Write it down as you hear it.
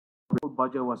The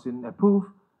budget wasn't approved,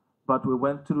 but we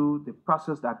went through the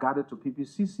process that got it to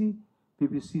PPCC.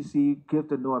 PPCC gave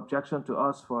the no objection to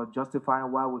us for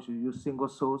justifying why we should use single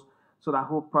source. So that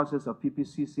whole process of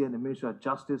PPCC and the Ministry of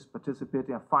Justice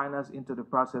participating and finance into the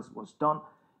process was done.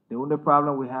 The only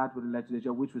problem we had with the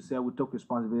legislature, which we said we took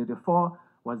responsibility for,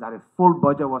 was that a full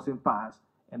budget wasn't passed,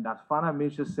 and that final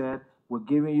minister said, we're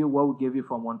giving you what we gave you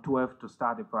from 112 to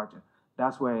start the project.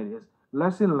 That's where it is.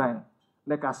 Lesson learned,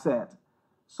 like I said,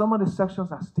 some of the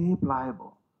sections are still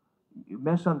pliable. You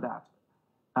mentioned that.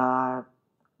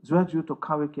 Zwedju to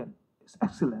Kawiken is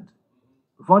excellent.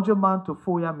 Vonjaman to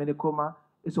Foya Minikoma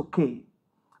is okay.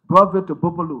 Broadway to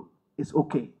Bobolu is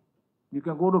okay. You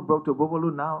can go to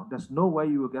Bobolu now. There's no way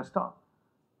you will get stuck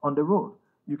on the road.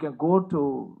 You can go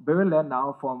to Berryland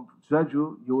now from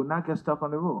Zwedju. You will not get stuck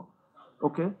on the road.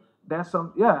 Okay? There's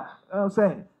some, yeah, I'm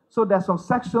saying. So there's some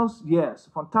sections, yes,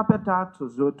 from Tapeta to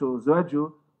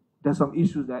Zwedju, there's some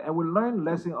issues there. And we learned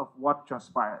lesson of what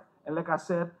transpired. And like I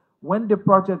said, when the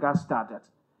project got started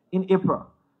in April,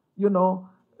 you know,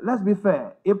 let's be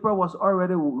fair, April was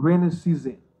already rainy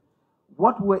season.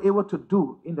 What we were able to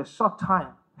do in the short time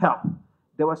helped.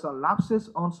 There were some lapses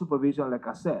on supervision, like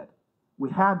I said. We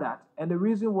had that. And the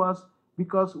reason was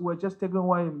because we were just taking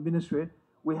away in ministry.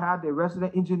 We had the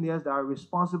resident engineers that are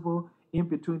responsible in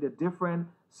between the different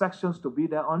sections to be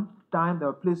there on time. There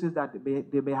were places that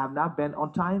they may have not been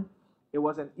on time. It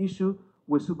was an issue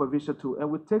with supervision too.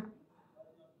 And we take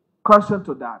caution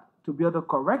to that, to be able to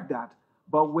correct that.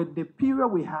 But with the period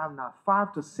we have now,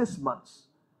 5 to 6 months,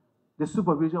 the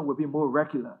supervision will be more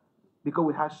regular because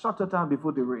we had shorter time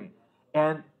before the rain.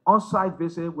 And on-site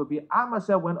visit will be, I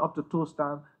myself went up to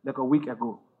Toaston like a week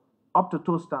ago, up to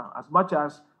Toaston. As much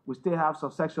as we still have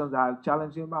some sections that are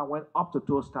challenging, but I went up to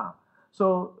Toaston.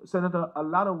 So, Senator, a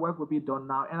lot of work will be done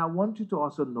now. And I want you to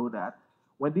also know that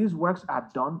when these works are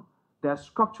done, there are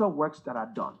structural works that are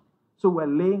done. So we're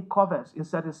laying covers in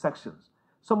certain sections.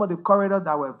 Some of the corridors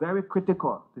that were very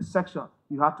critical, the section,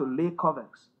 you have to lay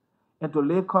covers. And to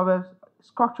lay covers,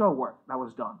 structural work that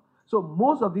was done. So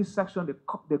most of these sections,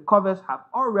 the covers have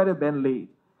already been laid.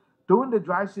 During the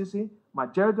dry season,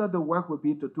 majority of the work will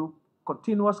be to do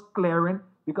continuous clearing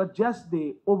because just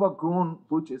the overgrown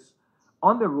bushes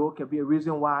on the road can be a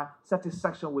reason why certain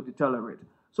sections will deteriorate.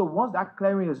 So once that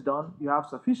clearing is done, you have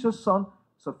sufficient sun,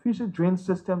 sufficient drain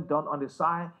system done on the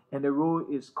side, and the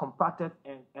road is compacted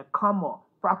and come up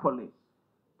properly.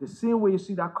 The same way you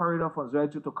see that corridor from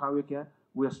Zwedju to Kawiken,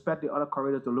 we expect the other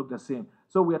corridor to look the same.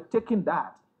 So we are taking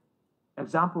that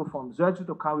example from Zwedju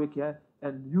to Kawiken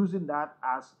and using that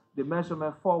as the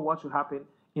measurement for what should happen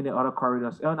in the other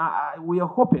corridors. And we are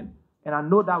hoping, and I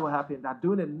know that will happen, that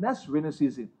during the next rainy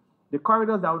season, the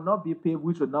corridors that will not be paved,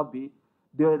 which will not be,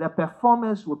 the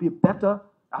performance will be better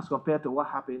as compared to what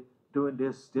happened during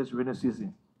this rainy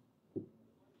season.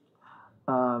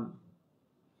 So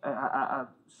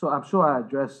I'm sure I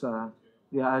address, I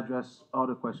address all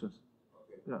the questions.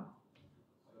 Yeah.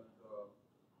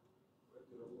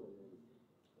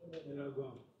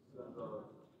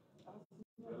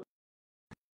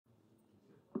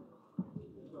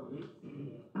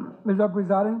 Mr.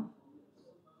 President,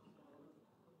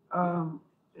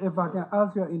 if I can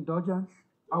ask your indulgence,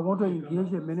 I want to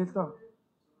engage the minister.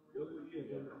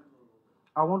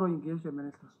 I want to engage the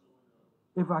minister.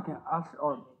 If I can ask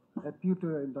or appeal to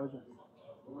your indulgence.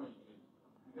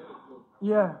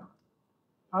 Yeah,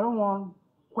 I don't want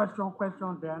question,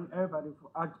 then everybody.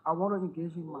 I want to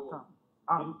engage in my time.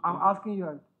 I'm asking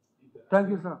you. Thank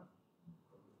you, sir.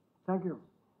 Thank you.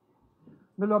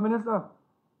 Mr. Minister.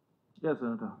 Yes,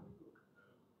 Senator.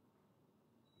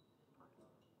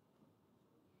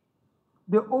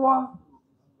 The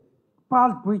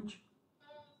overpass bridge,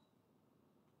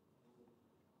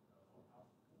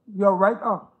 you're right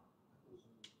up.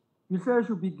 You said it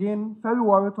should begin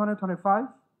February 2025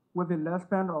 with a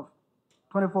lifespan of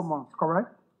 24 months,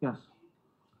 correct? Yes.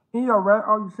 In your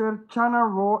write-up, you said China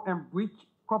Road and Bridge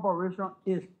Corporation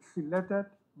is selected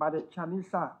by the Chinese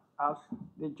side as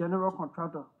the general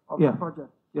contractor of the project.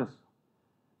 Yes.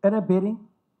 Any bidding?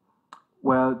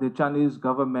 Well, the Chinese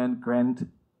government grant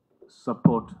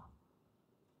support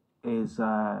is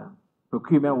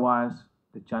procurement-wise.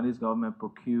 The Chinese government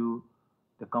procure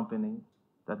the company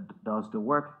that does the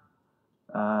work.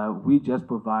 We just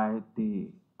provide the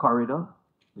corridor,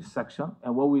 the section,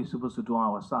 and what we're supposed to do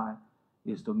on our side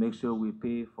is to make sure we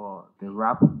pay for the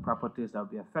RAP properties that will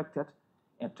be affected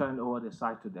and turn over the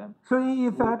site to them. So in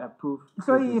effect,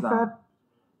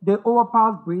 the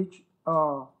overpass bridge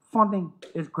funding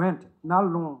is grant, not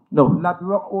loan. No.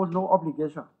 Liberia owes no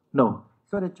obligation. No.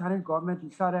 So the Chinese government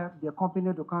decided their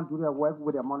company to come do their work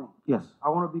with their money. Yes. I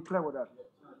want to be clear with that.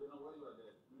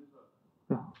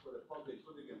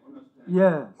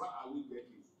 Yes. What are we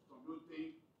getting? Some people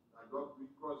think that God be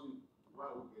crossing. What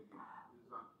are we getting?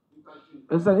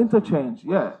 It's an interchange,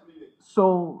 yeah.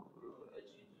 So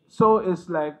it's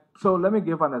like, so let me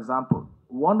give an example.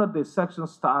 One of the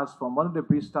sections starts from, one of the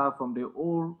bridges starts from the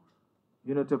old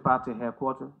Unity Party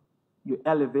headquarters. You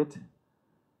elevate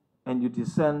and you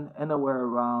descend anywhere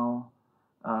around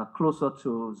closer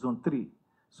to Zone 3.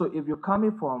 So if you're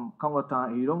coming from Congo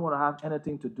Town and you don't want to have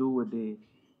anything to do with the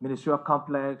ministerial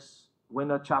complex,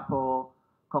 Winter Chapel,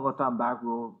 Congo Town Back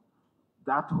Road,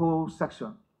 that whole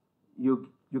section, you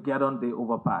get on the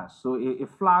overpass. So it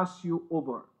flies you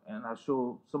over. And I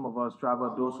show some of us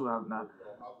travel, those who have not.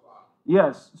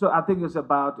 Yes, so I think it's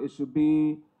about, it should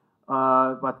be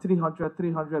about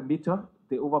 300 meter.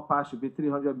 The overpass should be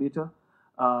 300 meter.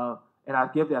 And I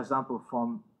gave the example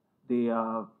from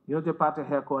the Unity Party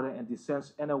headquarters and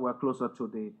descends anywhere closer to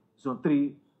the Zone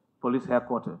 3 police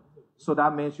headquarters. So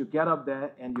that means you get up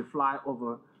there and you fly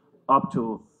over up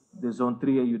to the Zone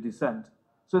 3 and you descend.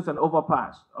 So it's an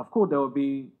overpass. Of course, there will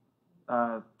be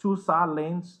two side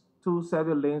lanes, two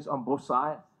several lanes on both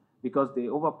sides, because the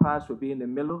overpass will be in the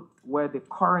middle where the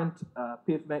current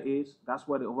pavement is. That's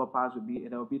where the overpass will be.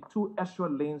 And there will be two extra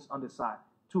lanes on the side,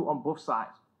 two on both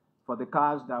sides, for the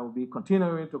cars that will be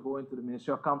continuing to go into the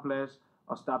ministerial complex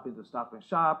or stop into Stop and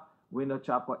Shop, Winter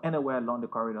Chapel, anywhere along the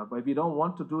corridor. But if you don't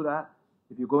want to do that,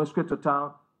 if you're going straight to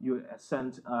town, you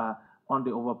ascend on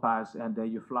the overpass and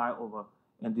then you fly over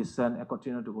and descend and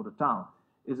continue to go to town.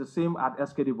 It's the same at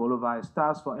SKD Boulevard. It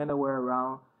starts from anywhere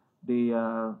around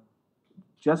the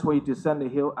just where you descend the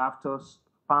hill after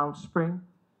Palm Spring,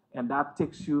 and that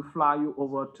takes you, fly you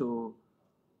over to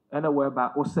anywhere by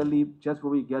Oseli, just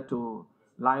where we get to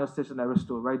Lion Stationery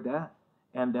Store right there.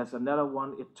 And there's another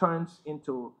one, it turns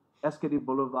into SKD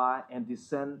Boulevard and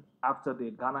descend after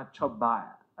the Ghana Chop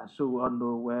Bar. I'm sure we all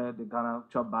know where the Ghana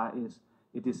Chop Bar is.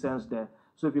 It descends there.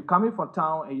 So if you're coming from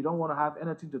town and you don't want to have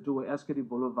anything to do with SKD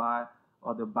Boulevard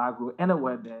or the Back Road,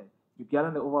 anywhere there, you get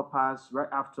on the overpass right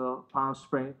after Palm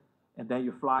Spring, and then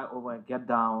you fly over and get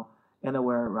down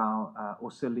anywhere around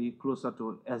Oseli, closer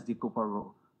to SD Cooper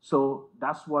Road. So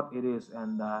that's what it is,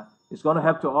 and it's going to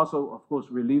help to also, of course,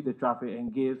 relieve the traffic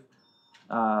and give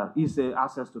easy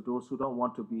access to those who don't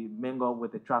want to be mingled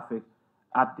with the traffic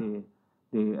at the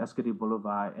SKD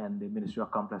Boulevard and the ministerial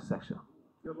complex section.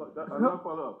 Yeah, but another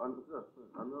follow-up.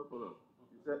 Another follow-up.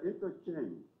 It's an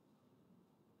interchange.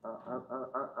 I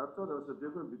thought there was a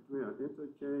difference between an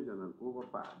interchange and an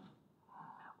overpass.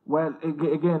 Well,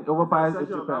 again, overpass, it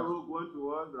section of that depends. road going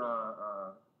towards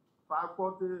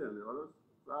 540 and the other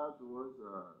side towards,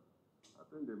 I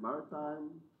think, the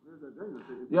maritime.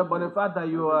 Yeah, but the fact that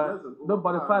you are, no,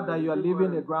 but the fact that you are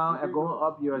leaving the ground and going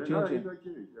up, you are changing.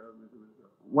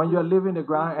 When you are leaving the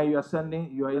ground and you are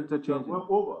ascending, you are interchanging.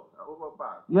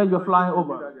 Overpass. Yeah, you're flying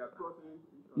over.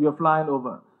 You're flying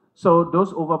over. So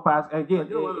those overpass, again,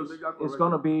 it's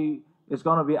gonna be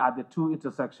at the two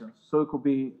intersections. So it could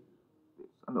be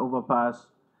an overpass.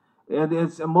 And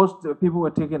it's most people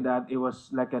were thinking that it was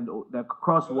like the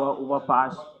crosswalk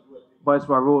overpass, but it's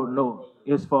for road. No,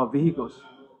 it's for vehicles.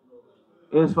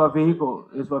 It's for vehicle.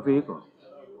 It's for vehicle.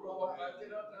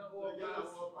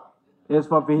 It's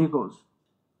for vehicles.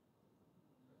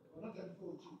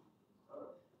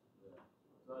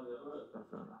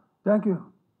 Thank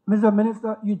you. Mr.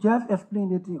 Minister, you just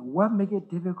explained it. What makes it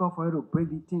difficult for you to break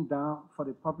the thing down for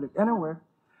the public? Anyway,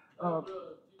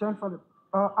 thanks for the.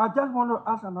 I just want to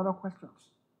ask another question.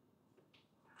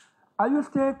 Are you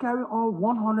still carrying on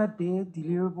 100-day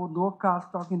deliverable, no car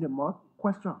stock in the mud?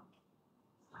 Question.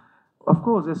 Of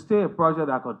course, it's still a project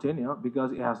that continues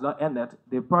because it has not ended.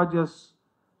 The projects,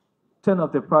 10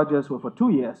 of the projects were for 2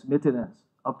 years maintenance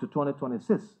up to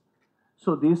 2026.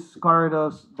 So these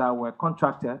corridors that were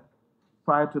contracted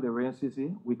prior to the rain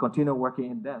season, we continue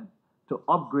working in them to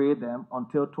upgrade them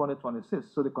until 2026.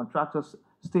 So the contractors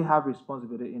still have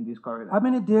responsibility in these corridors. How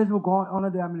many days will go on under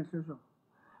the administration?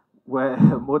 Well,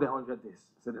 more than 100 days.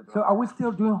 So are we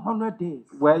still doing 100 days?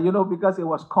 Well, you know, because it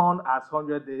was conned as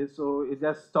 100 days, so it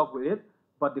just stuck with it.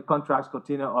 But the contracts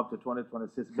continue up to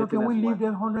 2026. So can we leave the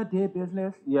 100-day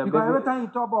business? Yeah, because every time you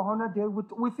talk about 100 days,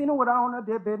 we finish with our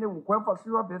 100-day business, we're going for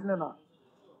serious business now.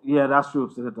 Yeah, that's true,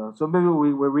 Senator. So maybe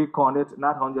we will recon it,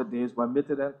 not 100 days, but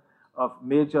maintenance of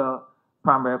major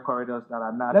primary corridors that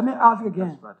are not. Let me ask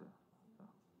again.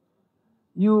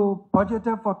 You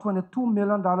budgeted for $22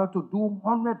 million to do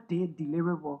 100-day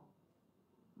deliverable.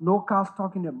 No car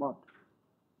stock in the mud.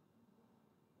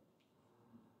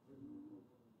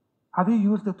 Have you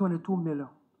used the $22 million?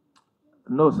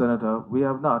 No, Senator, we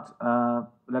have not.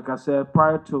 Like I said,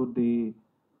 prior to the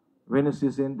rainy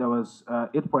season, there was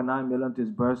 $8.9 million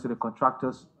disbursed to the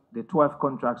contractors the 12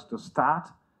 contracts to start,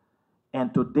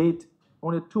 and to date,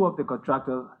 only 2 of the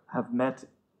contractors have met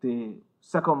the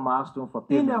second milestone for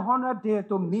In payment. 100 days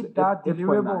to meet It's that 8.9.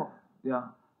 deliverable, Yeah,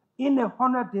 in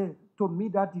 100 days to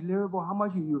meet that deliverable, how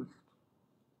much you use?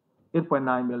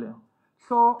 8.9 million.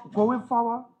 So going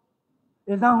forward,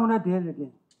 is that 100 days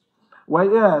again? Well,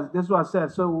 yes, this is what I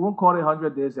said. So we won't call it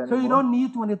 100 days anymore. So you don't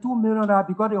need $22 million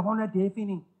because the 100 days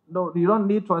finished. No, you don't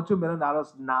need $22 million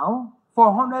now. For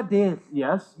 100 days.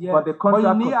 Yes, Yes. but the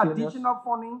contract But you need continues, additional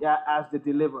funding. yeah, as they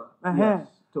deliver. Yes,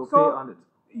 to So pay on it.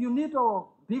 you need to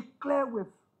be clear with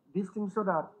these things so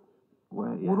that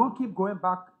Well, we yeah. don't keep going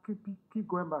back, keep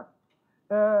going back.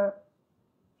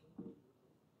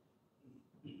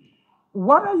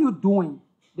 What are you doing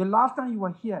the last time you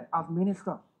were here as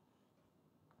minister?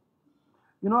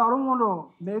 You know, I don't want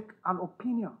to make an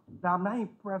opinion that I'm not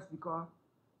impressed because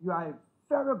you are a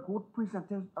very good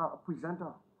presenter.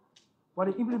 But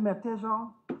the implementation,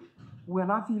 we're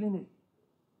not feeling it.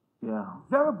 Yeah.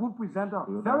 Very good presenter.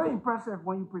 Yeah. Very impressive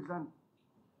when you present.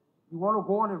 You want to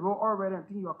go on the road already and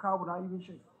think your car without even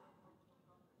shake.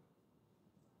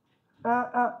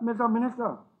 Mr.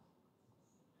 Minister,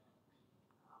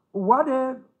 what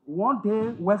if one day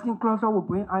Western Cluster will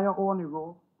bring iron ore on the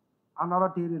road,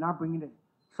 another day they're not bringing it,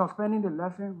 suspending the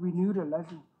lesson, renew the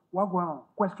lesson? What going on?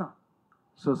 Question.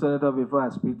 So, Senator, before I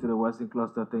speak to the Western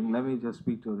Cluster thing, let me just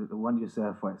speak to the one you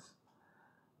said first.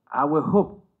 I will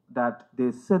hope that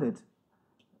the Senate,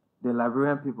 the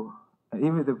Liberian people, and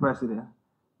even the President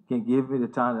can give me the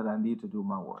time that I need to do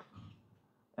my work.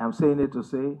 I'm saying it to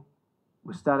say,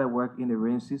 we started work in the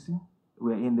rain season,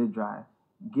 we're in the dry.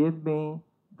 Give me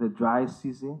the dry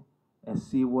season and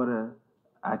see whether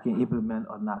I can implement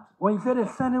or not. When you say the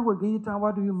Senate will give you time,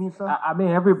 what do you mean, sir? I mean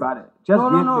everybody. Just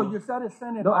no, me. you said the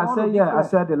Senate. No, I want to said, be yeah, I clear.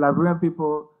 said the Liberian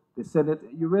people, the Senate.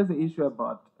 You raised the issue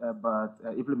about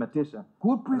implementation.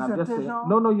 Good And I'm just saying, presentation.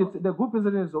 no, the good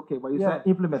presentation is okay, but you Yeah. said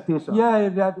implementation.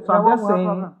 Yeah, So I'm just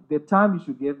saying, the time you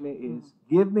should give me is,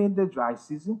 give me the dry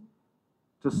season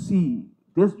to see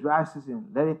this dry season,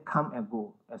 let it come and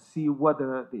go, and see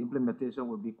whether the implementation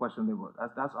will be questionable.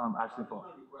 That's what I'm asking for.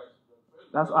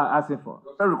 That's what I'm asking for.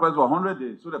 Your request for 100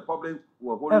 days, so the public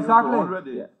will hold Exactly. you to 100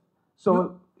 days. Yeah.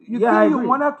 So, You yeah, I think you agree.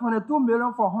 wanted $22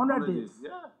 million for 100 days? Yeah.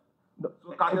 So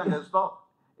can't get stopped.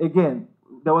 Again,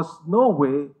 there was no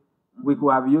way we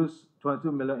could have used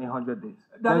 22 million in 100 days.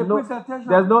 That the presentation,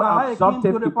 There's no how it came to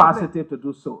absorptive the capacity to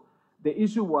do so. The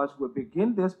issue was we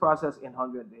begin this process in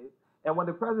 100 days, and when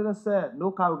the president said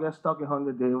no car will get stuck in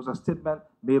 100 days, it was a statement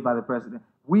made by the president.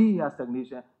 We as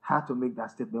technicians had to make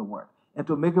that statement work. And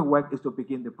to make it work is to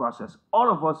begin the process. All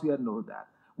of us here know that.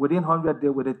 Within 100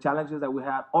 days, with the challenges that we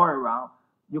had all around,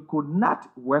 you could not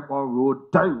work on road,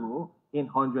 dirty road, in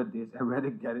 100 days and really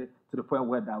get it to the point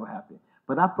where that will happen.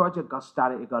 But that project got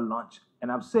started, it got launched. And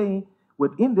I'm saying,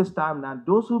 within this time now,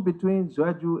 those who between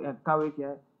Zoeju and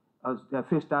Kawike,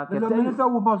 Fish Tank, can Mr. tell Minister,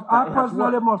 you I that it has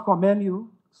personally worked. must commend you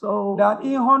So that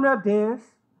in 100 days,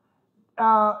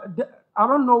 I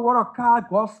don't know what a car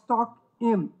got stuck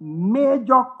in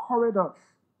major corridors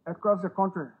across the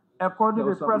country, according to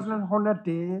the president's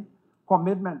 100-day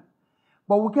commitment.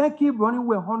 But we can't keep running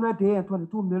with 100 days and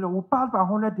 22 million. We passed by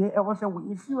 100 days ever since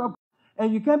we issued.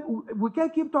 And we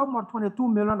can't keep talking about $22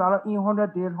 million in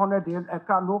 100 days, and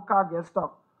no car gets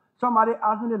stuck. Somebody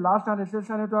asked me the last time, they said,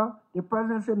 Senator, the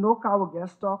president said no car will get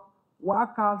stuck. Why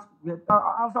cars get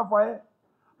answer for it?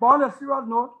 But on a serious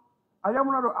note, I just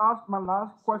wanted to ask my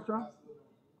last question.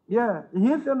 Yeah, he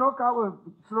said no car will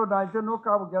slow down. He said no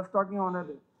car will get stuck in 100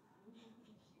 days.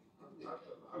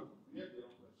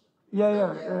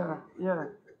 Yeah.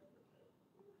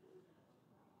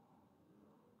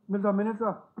 Mr.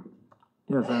 Minister,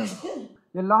 yes, Senator.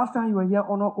 the last time you were here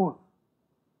on oath,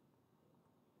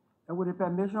 and with the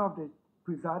permission of the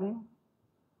presiding,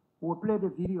 we'll play the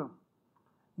video.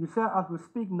 You said as we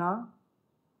speak now,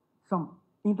 some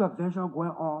intervention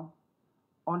going on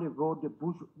the road,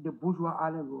 the Bourgeois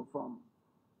Island Road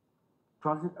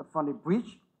from the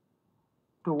bridge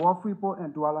toward Freeport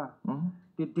and Douala. Mm-hmm.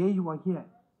 The day you were here.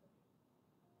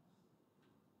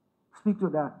 Speak to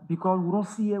that, because we don't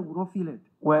see it, we don't feel it.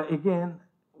 Well, again,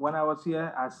 when I was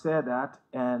here, I said that,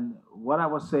 and what I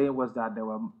was saying was that there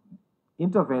were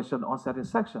intervention on certain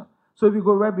sections. So if you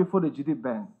go right before the GD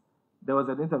Bank, there was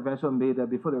an intervention made there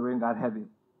before the rain got heavy.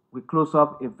 We closed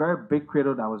up a very big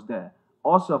cradle that was there,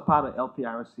 also a part of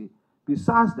LPRC.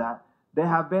 Besides that, there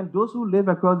have been, those who live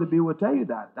across the bay will tell you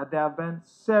that there have been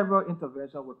several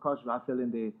interventions with crush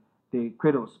filling the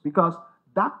cradles, because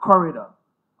that corridor,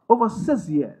 over 6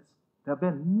 years, there have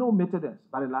been no maintenance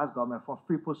by the last government from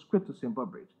Freeport straight to Simple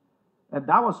Bridge. And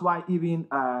that was why even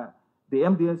the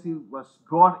MDNC was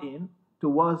brought in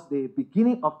towards the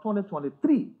beginning of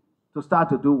 2023 to start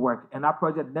to do work. And that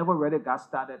project never really got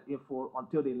started in full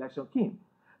until the election came.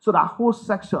 So that whole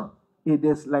section, it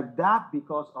is like that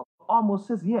because of almost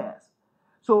 6 years.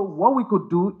 So what we could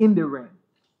do in the rain,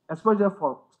 especially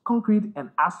for concrete and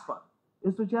asphalt,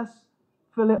 is to just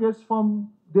fill it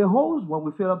from the holes when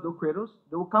we fill up the cradles.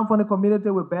 They will come from the community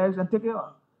with bags and take it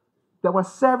out. There were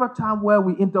several times where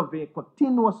we intervened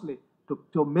continuously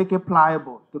to make it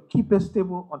pliable, to keep it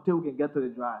stable until we can get to the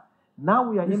dry. Now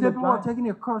we are in the people dry. were taking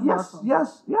a course. Yes.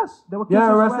 There were They cases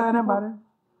arrested where anybody?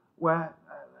 Where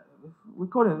we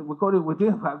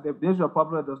didn't have, the Ministry of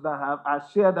Public does not have. I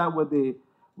shared that with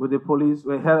the police,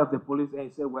 with the head of the police, and he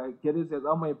said, well, Giddings says it's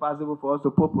almost impossible for us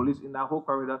to put police in that whole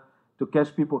corridor to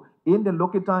catch people. In the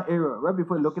Lokitan area, right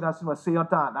before Lokitan Cinema,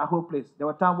 Seontan, that whole place, there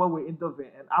were times where we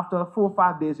intervened, and after 4 or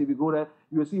 5 days, if you go there,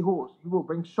 you will see holes. People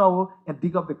bring shovel and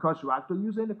dig up the crushed rock to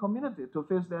use in the community to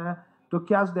face their, to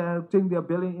catch their, take their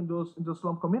billing in those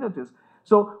slum communities.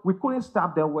 So we couldn't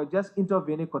stop them. We're just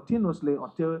intervening continuously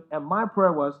until, and my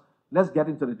prayer was, let's get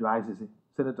into the dry season,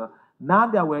 Senator. Now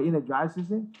that we're in the dry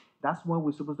season, that's when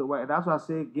we're supposed to work. And that's why I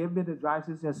say, give me the dry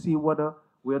season and see whether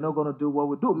we're not going to do what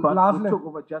we do. But we took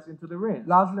over just into the rain.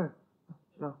 Lastly,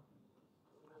 Yeah.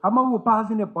 how much will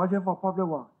pass in the budget for public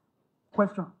work?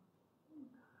 Question.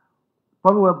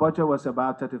 Public work budget was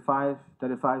about 35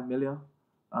 million.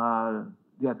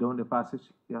 Yeah, during the passage,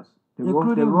 yes.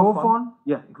 Including road fund?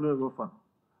 Yeah, including road fund.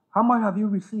 How much have you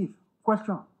received?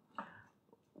 Question.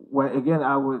 Well, again,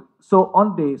 so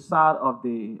on the side of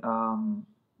the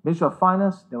Ministry of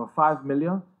Finance, there were 5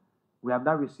 million. We have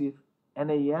not received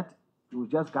any yet. We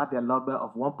just got the allotment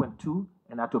of 1.2,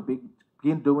 and that will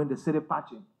begin doing the city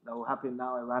patching that will happen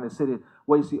now around the city,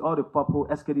 where you see all the purple,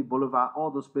 SKD Boulevard,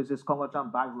 all those places,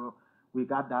 Congotown, Back Road. We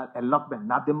got that allotment,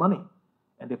 not the money.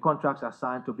 And the contracts are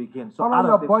signed to begin. So out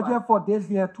of your budget for this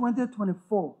year,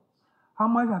 2024, how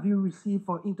much have you received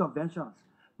for interventions?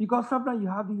 Because sometimes you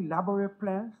have the elaborate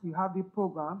plans, you have the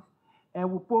programs,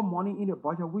 and we put money in the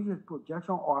budget, which is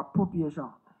projection or appropriation.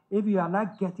 If you are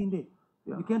not getting it,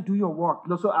 you can't do your work.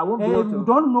 No, so I won't be and able if to. you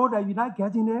don't know that you're not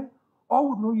getting it, or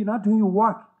would know you're not doing your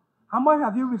work. How much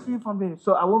have you received from the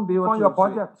So I won't be able from to your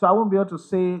budget? So I won't be able to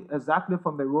say exactly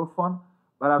from the road fund,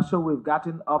 but I'm sure we've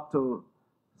gotten up to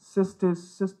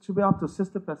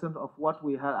 60% of what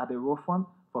we had at the road fund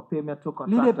for payment to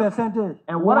contractors. Lead a percentage.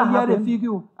 And what happened, the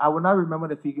figure? I will not remember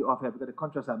the figure of here because the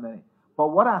contracts are many. But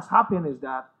what has happened is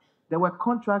that there were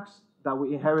contracts that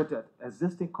we inherited,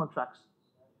 existing contracts.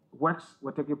 Works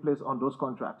were taking place on those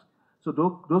contracts. So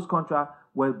those contracts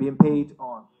were being paid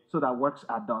on so that works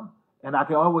are done. And I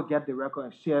can always get the record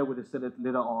and share with the Senate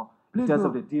later on in terms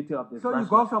of the detail of this. So you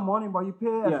got some money, but you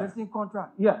pay existing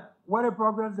contract. Yeah. What the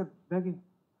progress the banking?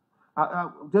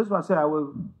 Just what I said, I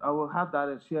will have that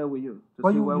and share with you.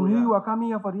 But you knew you were coming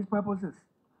here for these purposes.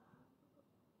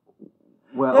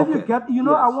 Well, if okay. you get,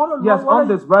 I want to know. Yes, on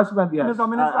disbursement, yes. Mr.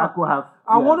 Minister, I could have.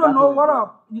 I want to know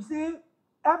what you see,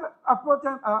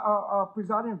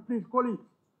 presiding, please, colleagues.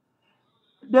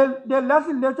 The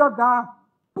legislature got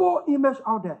poor image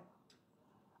out there.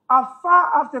 As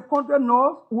far as the country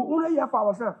knows, we only hear for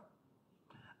ourselves.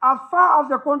 As far as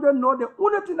the country knows, the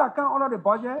only thing that can honor the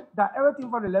budget, that everything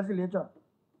for the legislature.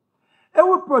 It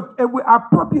will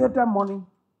appropriate money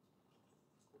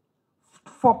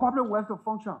for public works to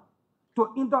function, to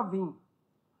intervene.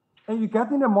 And you're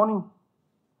getting the money.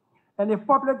 And the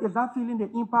public is not feeling the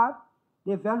impact.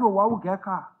 The value of what we get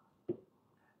car.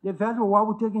 The value of what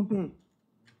we taking pay.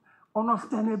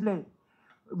 Understandably,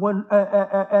 when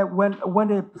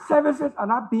the services are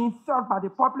not being felt by the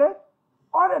public,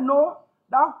 all they know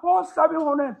that whole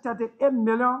 738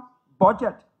 million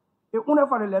budget is only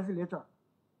for the legislature.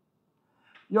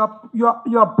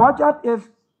 Your budget is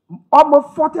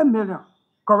almost 40 million,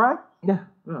 correct? Yeah,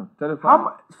 35.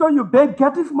 So you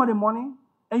get this money,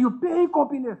 and you pay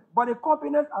companies, but the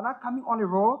companies are not coming on the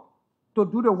road to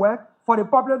do the work for the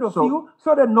public to feel,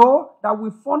 so they know that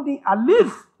we're funding at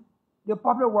least the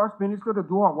public works ministry to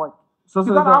do our work. So,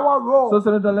 because our role. So,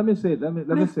 Senator, let me say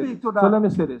this. So let me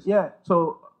say this. Yeah.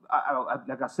 So,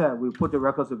 like I said, we put the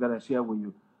records together and share with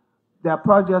you. There are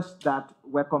projects that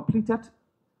were completed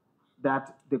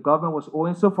that the government was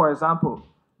owing. So, for example,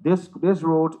 this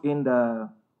road in the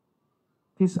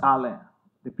Peace Island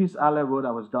road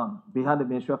that was done behind the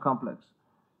ministerial complex,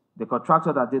 the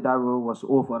contractor that did that road was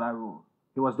owed for that road.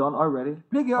 It was done already.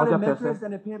 Please get all the metrics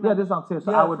and the payment. Yeah, this is what I'm saying.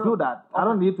 So I will do that. Okay. I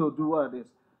don't need to do all of this.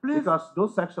 Please. Because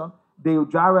those sections, they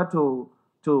gyro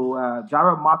to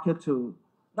gyro market to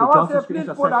Johnson Street.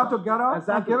 Please put that together.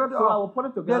 Exactly. So I will put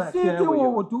it together. The same thing we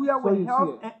will do here with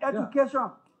health and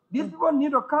education. These people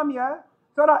need to come here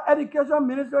so that education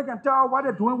ministry can tell what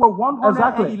they're doing with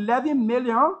 111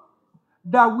 million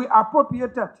that we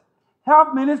appropriated.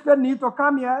 Health ministry needs to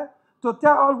come here to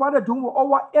tell us what they're doing with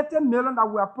over 80 million that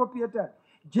we appropriated.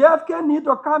 JFK needs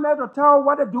to come here to tell us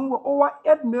what they're doing with over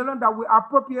 8 million that we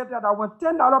appropriated. That when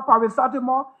 $10 per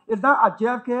resettlement is not at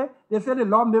JFK, they say the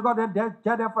lawmaker they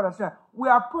get there for themselves. We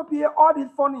appropriate all these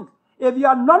funding. If you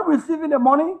are not receiving the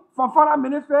money from foreign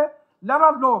ministry, let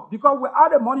us know, because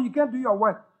without the money you can't do your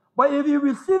work. But if you're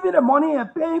receiving the money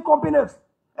and paying companies,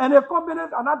 and the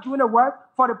companies are not doing the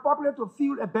work for the public to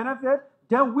feel a benefit,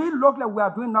 then we look like we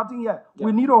are doing nothing yet. Yeah.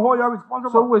 We need to hold you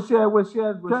responsible. So we'll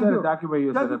share the document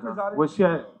you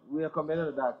said. We are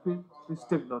committed to that. Please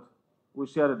take note. We'll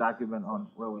share the document on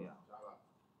where we are.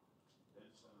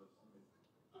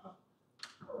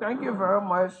 Thank you very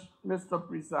much, Mr.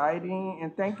 Presiding,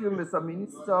 and thank you, Mr.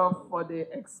 Minister, for the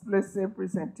explicit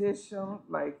presentation.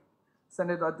 Like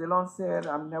Senator Dillon said,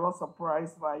 I'm never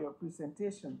surprised by your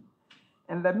presentation.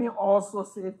 And let me also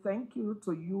say thank you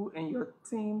to you and your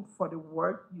team for the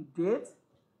work you did.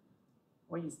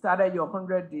 When you started your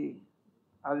 100-day,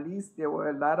 at least there were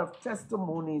a lot of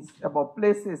testimonies about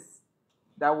places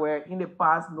that were in the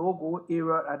past no-go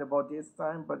era at about this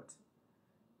time, but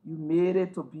you made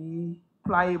it to be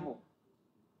pliable.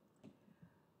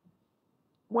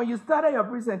 When you started your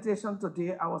presentation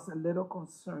today, I was a little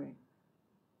concerned.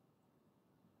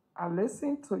 I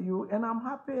listened to you, and I'm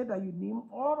happy that you named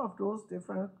all of those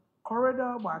different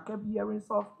corridors, but I kept hearing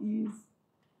Southeast,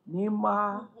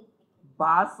 Nima,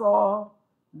 Basel,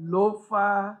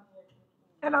 Lofa,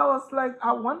 and I was like,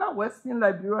 I wonder Western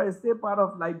Liberia is still part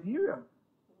of Liberia,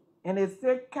 and it's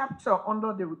still captured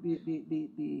under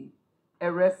the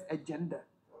arrest agenda.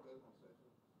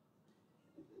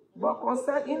 But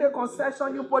in the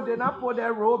concession, you did not put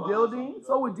that road building,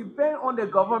 so we depend on the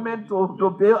government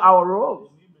to build our roads.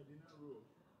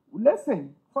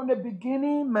 Listen, from the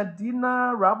beginning,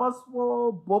 Medina,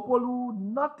 Robertsville, Bopolu,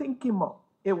 nothing came up.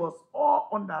 It was all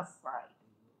on that side.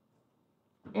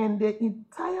 And the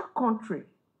entire country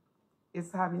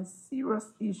is having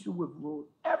serious issue with roads.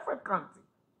 Every country.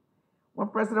 When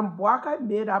President Bouaka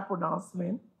made that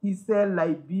pronouncement, he said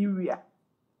Liberia.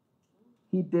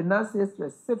 He did not say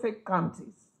specific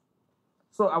countries.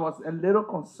 So I was a little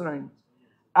concerned.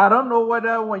 I don't know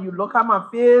whether when you look at my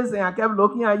face and I kept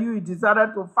looking at you, you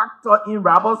decided to factor in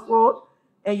Robertsford,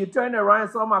 and you turn around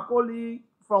and saw my colleague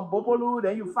from Bopolu,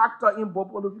 then you factor in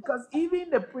Bopolu, because even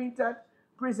the printed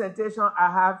presentation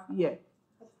I have here,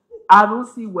 I don't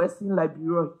see Western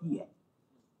Liberia here.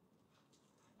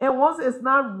 And once it's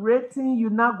not written, you're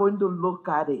not going to look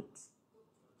at it.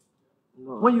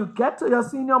 No. When you get to your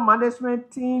senior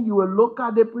management team, you will look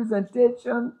at the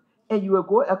presentation and you will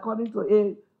go according to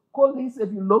it. Colleagues,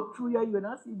 if you look through here, you will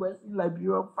not see Western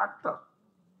Liberia factor.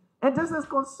 And this is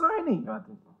concerning.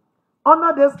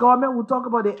 Under this government, we'll talk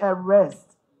about the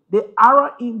arrest. The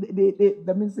arrow in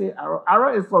let me say arrow.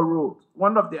 Arrow is for road,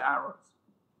 one of the arrows.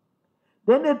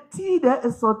 Then the T there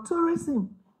is for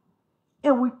tourism.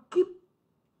 And we keep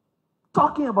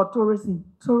talking about tourism,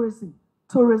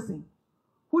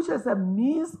 which is a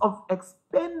means of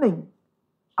expanding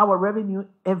our revenue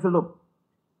envelope.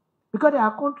 Because there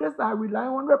are countries that rely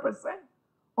 100%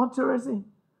 on tourism.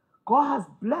 God has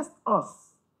blessed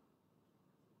us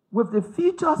with the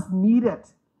features needed.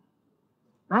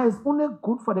 Now it's only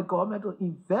good for the government to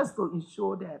invest to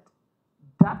ensure that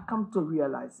that comes to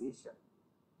realization.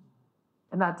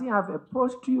 And I think I've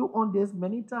approached you on this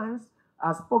many times.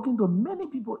 I've spoken to many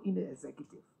people in the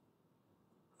executive.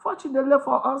 Fortunately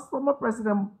for us, former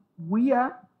President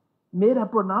Weah made a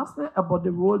pronouncement about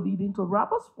the road leading to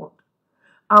Robertsford.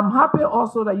 I'm happy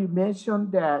also that you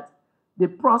mentioned that the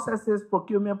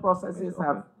procurement processes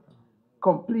have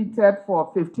completed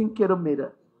for 15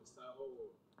 kilometers.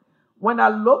 When I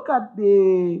look at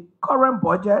the current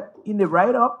budget in the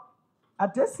write-up, I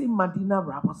just see Medina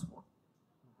Robertsford.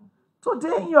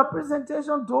 Today in your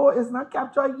presentation, though, it's not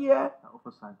captured here,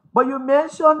 but you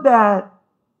mentioned that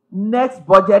next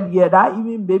budget year, that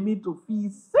even made me to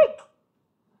feel sick.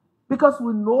 Because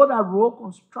we know that road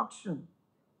construction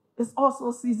is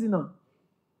also seasonal.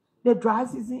 The dry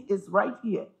season is right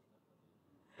here.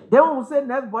 Then when we say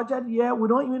next budget year, we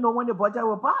don't even know when the budget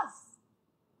will pass.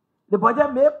 The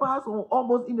budget may pass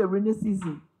almost in the rainy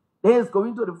season. Then it's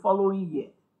going to the following year.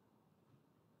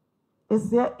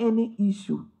 Is there any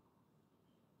issue?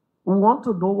 We want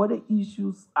to know what the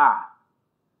issues are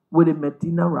with the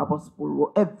Medina Robertsford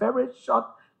Road. A very short,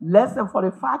 less than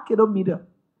 45 kilometers,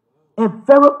 and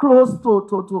very close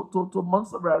to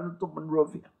Montserrat, to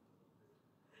Monrovia.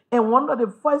 And one of the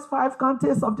first 5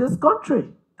 counties of this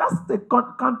country. That's the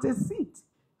county seat.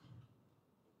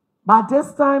 By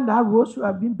this time, that road should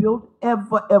have been built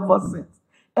ever since.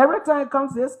 Every time it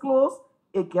comes this close,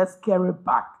 it gets carried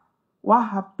back. What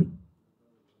happened?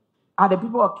 Are the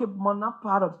people of Cape Mon not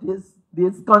part of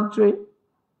this country?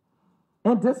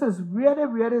 And this is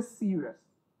really serious.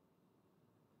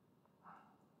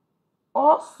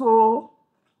 Also,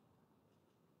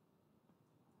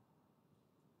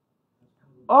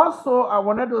 I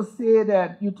wanted to say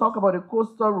that you talk about the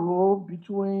coastal road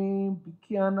between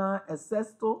Buchanan and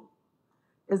Sesto.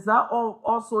 Is that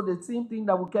also the same thing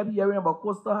that we kept hearing about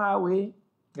coastal highway?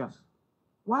 Yes.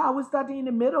 Why are we starting in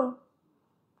the middle?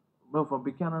 Well, from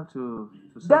Buchanan to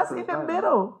That's Sesto, in the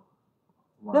middle.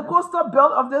 Why? The coastal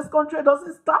belt of this country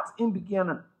doesn't start in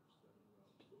Buchanan.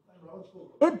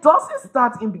 It doesn't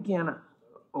start in Buchanan.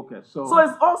 Okay, so So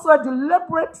it's also a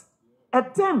deliberate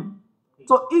attempt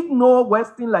to ignore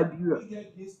Western Liberia.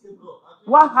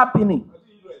 What's happening?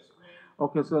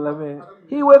 okay, so let me.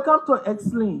 He will come to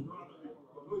explain.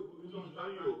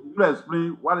 To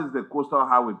explain what is the coastal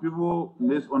highway. People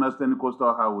misunderstand the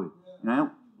coastal highway. And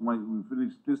when we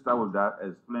finish, please start with that.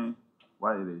 Explain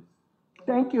what it is.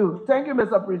 Thank you. Thank you,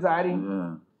 Mr. Presiding.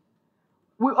 Yeah.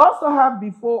 We also have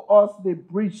before us the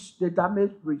bridge, the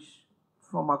damaged bridge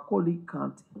from Macaulay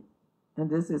County. And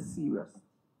this is serious.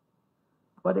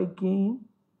 But again,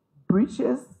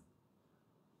 bridges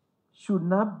should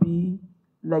not be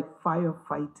like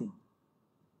firefighting.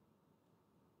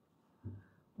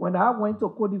 When I went to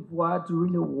Cote d'Ivoire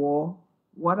during the war,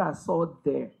 what I saw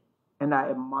there, and I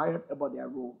admired about their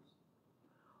roads.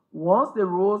 Once the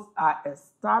roads are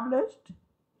established,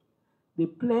 they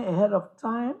plan ahead of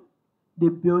time, they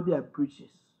build their bridges.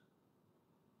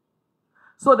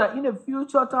 So that in the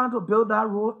future, time to build that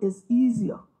road is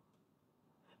easier.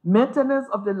 Maintenance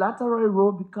of the lateral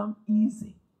road become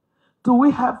easy. Do we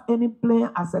have any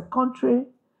plan as a country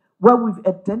where we've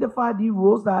identified the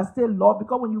roads that are still low?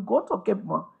 Because when you go to Cape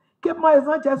Mon is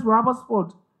not just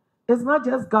Robertsport. It's not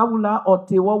just Gawula or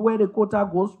Tewa where the quota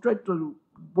goes straight to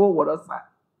Bow Waterside.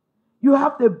 You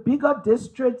have the bigger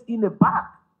districts in the back.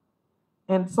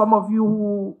 And some of you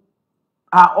who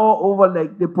are all over,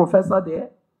 like the professor there,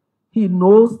 he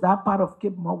knows that part of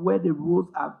Cape Mon where the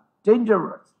roads are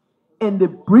dangerous. And the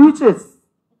bridges,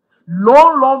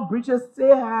 long bridges,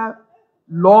 still have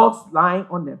logs lying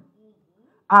on them.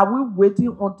 Are we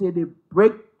waiting until they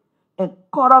break and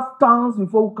cut off towns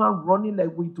before we can run it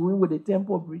like we're doing with the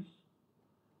Temple Bridge?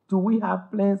 Do we have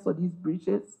plans for these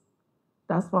bridges?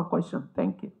 That's my question.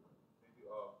 Thank you.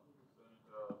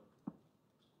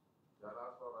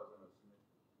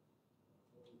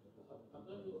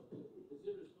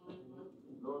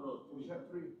 No, we have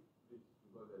three.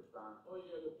 Because there's time. Oh,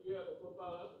 yeah, the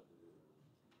co-pilot.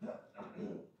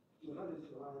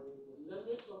 Let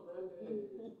me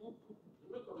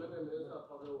commend the Minister of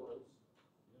Public Works.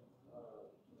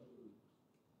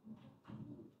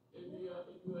 If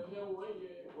you were here 1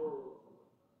 year ago,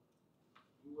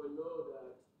 you will know that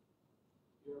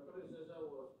your predecessor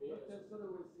was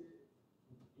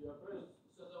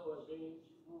being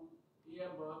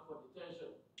earmarked for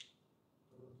detention.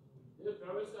 This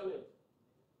very Senate,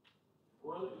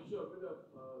 one issue of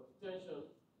detention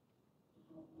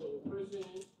to imprison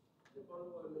the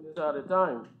Public Minister at the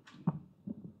time.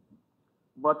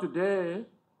 But today,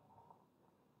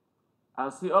 I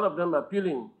see all of them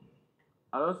appealing.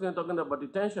 I don't see them talking about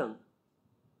detention.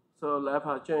 So life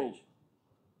has changed.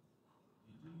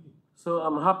 So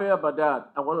I'm happy about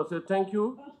that. I want to say thank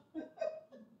you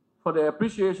for the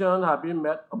appreciation have been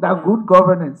met. That good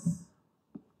governance.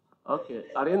 Okay,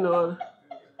 I didn't know,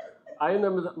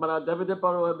 Madam Deputy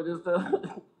Power Minister.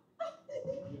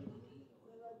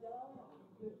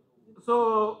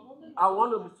 So I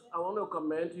want to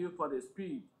commend you for the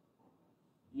speed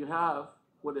you have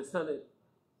with the Senate.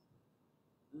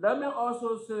 Let me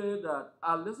also say that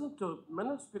I listened to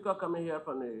many speakers coming here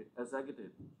from the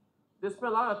executive. They spend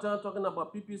a lot of time talking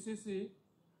about PPCC,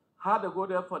 how to go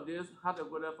there for this, how to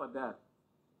go there for that.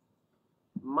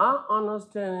 My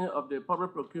understanding of the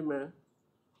Public Procurement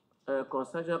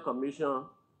Concession Commission,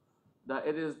 that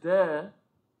it is there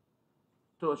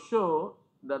to show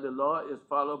that the law is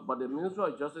followed, but the Ministry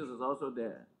of Justice is also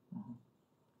there. Mm-hmm.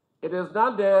 It is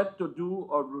not there to do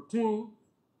a routine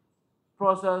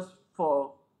process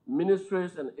for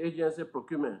ministries and agency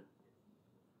procurement.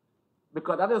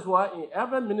 Because that is why in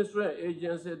every ministry and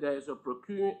agency, there is a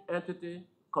procuring entity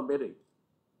committee.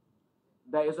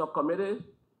 There is a committee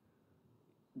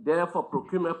there for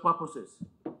procurement purposes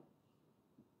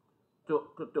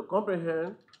to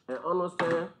comprehend and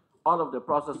understand all of the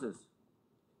processes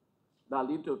that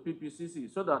lead to PPCC,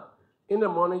 so that in the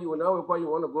morning you will know before you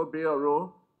want to go build a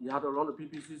road, you have to run the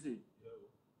PPCC.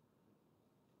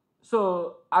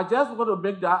 So I just want to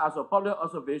make that as a public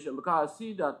observation because I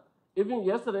see that even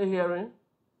yesterday hearing,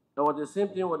 there was the same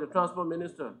thing with the transport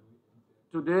minister.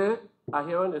 Today, I'm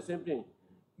hearing the same thing.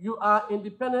 You are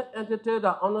independent entity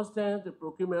that understands the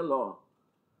procurement law.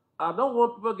 I don't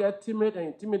want people to get timid and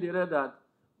intimidated that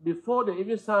before they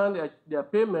even sign their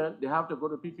payment, they have to go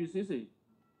to PPCC.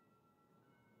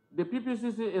 The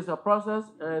PPCC is a process,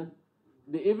 and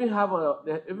they even have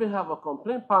a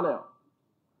complaint panel.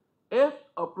 If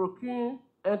a procuring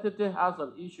entity has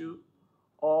an issue,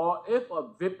 or if a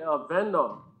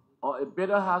vendor or a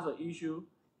bidder has an issue,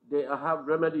 they have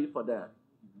remedy for that.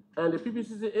 And the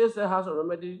PPCC itself has a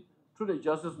remedy through the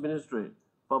Justice Ministry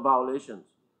for violations.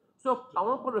 So I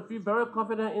want people to feel very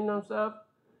confident in themselves,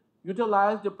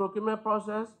 utilize the procurement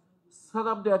process, set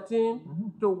up their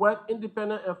team to work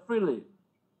independent and freely.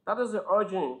 That is the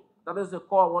urging, that is the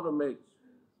call I want to make.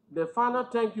 The final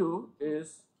thank you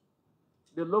is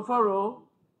the local role.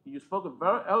 You spoke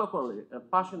very eloquently and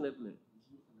passionately.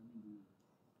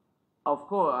 Of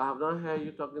course, I have not heard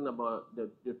you talking about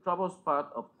the trouble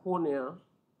spot of Konya,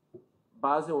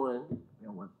 Baziwan.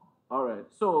 All right.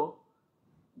 So,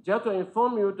 just to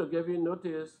inform you, to give you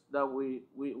notice that we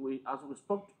as we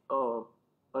spoke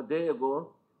a day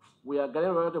ago, we are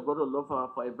getting ready to go to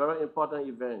Lofa for a very important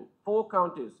event. 4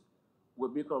 counties will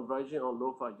be converging on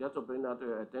Lofa, just to bring that to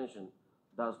your attention.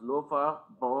 That's Lofa,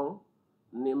 Bon,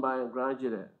 Nimba, and Grand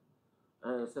Jide.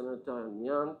 And Senator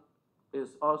Nyan is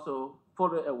also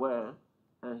fully aware,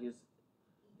 and he's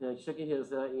shaking his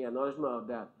head in acknowledgement of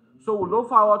that. So we look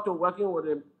forward to working with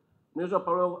the Minister of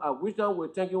Public, at which time we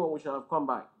thank you when we shall have come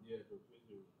back.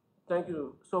 Thank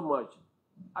you so much.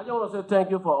 I just want to say thank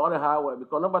you for all the hard work,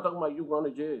 because nobody talking about you going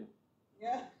to jail.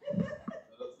 Yeah.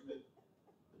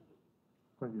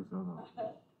 Thank you so much.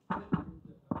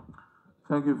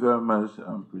 Thank you very much,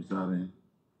 Presiding.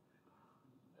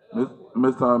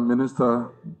 Mr. Minister,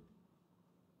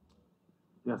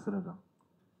 Yes, Senator.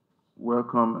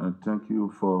 welcome and thank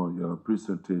you for your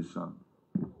presentation.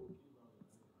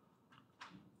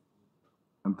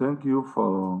 And thank you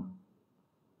for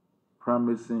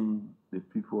promising the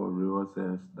people of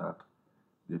Rivers that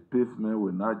the pavement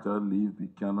will not just leave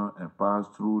Buchanan and pass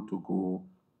through to go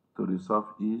to the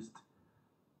southeast,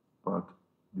 but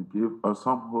you give us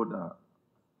some hope that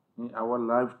in our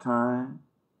lifetime,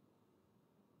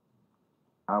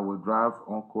 I will drive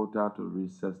on quota to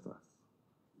reach Cestas.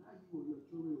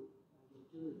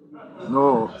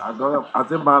 No, I don't. I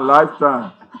think my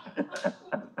lifetime.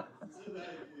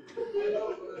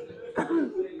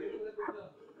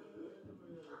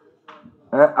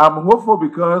 I'm hopeful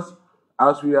because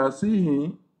as we are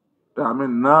seeing,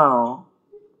 now,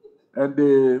 and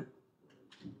the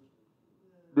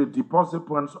deposit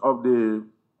points of the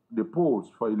poles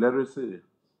for electricity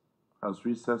has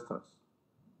reached Cestas.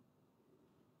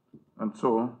 And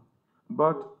so,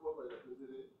 but,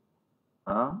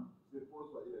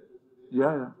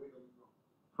 yeah,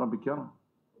 from Buchanan.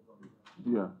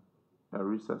 Yeah,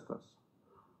 reached Cestas.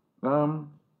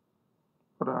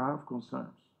 But I have concerns.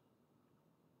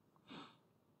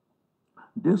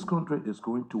 This country is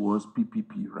going towards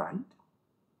PPP, right?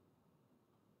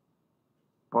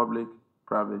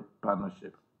 Public-private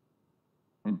partnership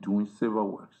in doing civil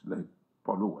works, like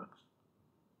public works,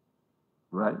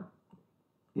 right?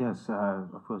 Yes,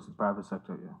 of course, the private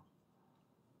sector, yeah.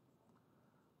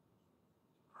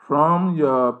 From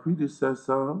your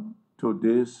predecessor to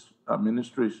this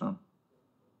administration,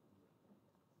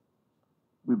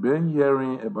 we've been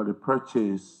hearing about the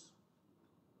purchase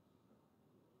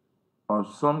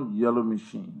of some yellow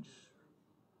machines.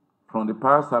 From the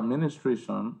past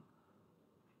administration,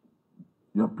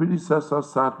 your predecessor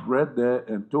sat right there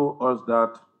and told us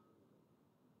that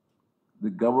the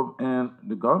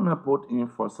government put in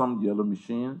for some yellow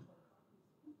machines,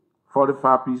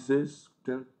 45 pieces.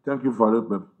 Thank you for it,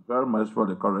 but very much for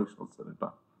the correction,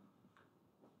 Senator.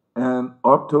 And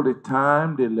up to the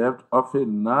time they left off a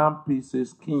 9-piece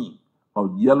scheme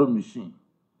of yellow machine.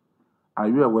 Are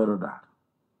you aware of that?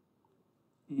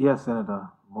 Yes, Senator,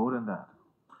 more than that.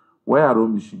 Where are those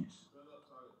machines?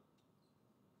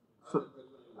 So,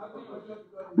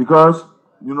 because,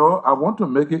 I want to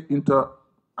make it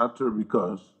interactive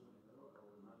because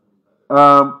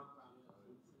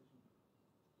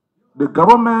the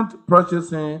government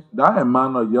purchasing that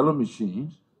amount of yellow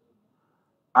machines,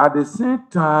 at the same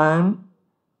time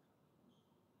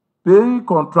paying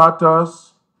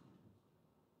contractors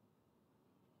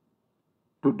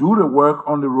to do the work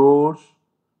on the roads,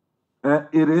 and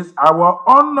it is our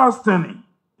understanding,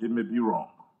 it may be wrong,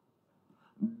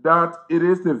 that it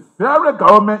is the very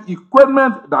government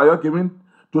equipment that you're giving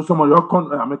to some of your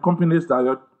companies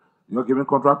that you're giving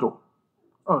contract to.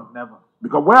 Oh, never.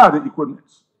 Because where are the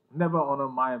equipments? Never under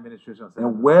my administration. Sir.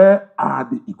 And where are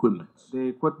the equipments? The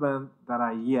equipment that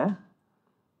are here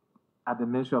at the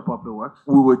Ministry of Public Works.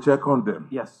 We will check on them.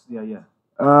 Yes, they are here.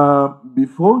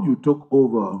 Before you took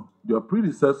over, your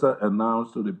predecessor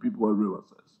announced to the people of Rivers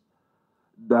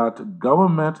that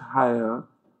government hire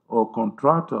or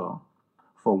contractor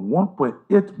for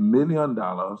 $1.8 million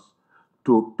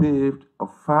to pave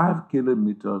 5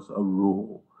 kilometers of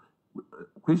road,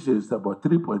 which is about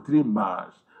 3.3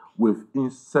 miles with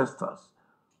ancestors.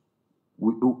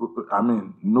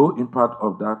 No impact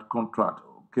of that contract.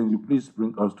 Can you please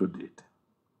bring us to date?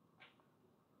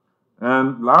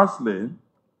 And lastly,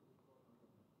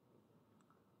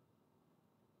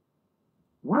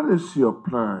 what is your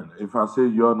plan? If I say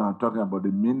you're now talking about the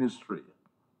ministry.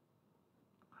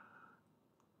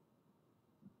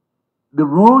 The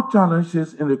road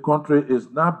challenges in the country is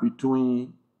not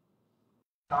between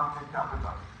county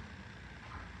capitals.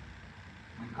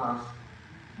 Because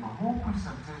the whole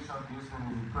presentation gives me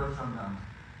the impression that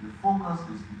the focus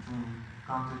is between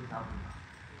county capitals,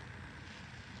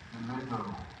 the major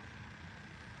road.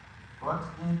 But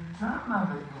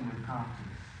internally in the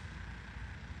counties,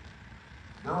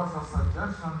 there was a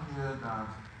suggestion here that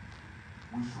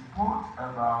we should put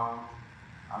about,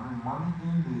 money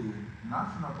in the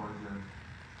national budget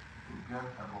to get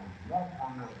about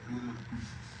 100 billion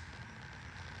pieces.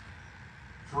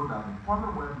 So that the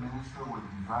public works ministry will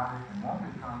divide it among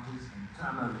the counties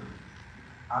internally.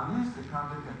 At least the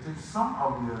county can take some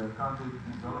of the county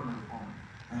development fund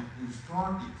and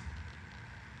install it.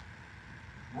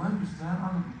 When you stand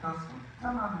on it, because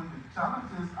internally the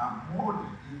challenges are more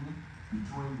than even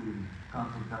between the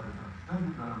county capitals. Thank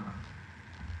you very much.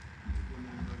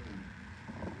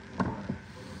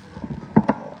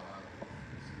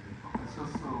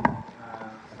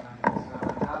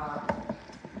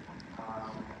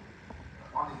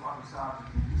 On the side of the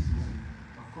PPCC,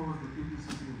 of course, the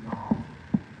PPCC law is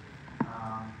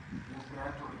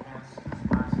there to enhance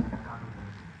transparency and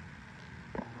accountability,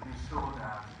 and to be sure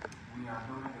that we are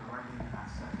doing the right thing and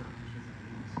settle issues and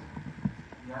needs.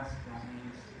 Yes, there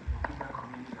is a procurement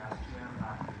committee that's chaired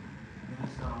by the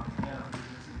Minister of Head of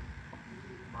Agency,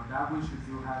 but that which you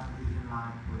do has to be in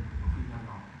line with the procurement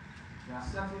law. There are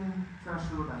certain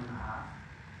thresholds that you have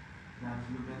that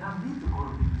you may not need to go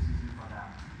to PPCC for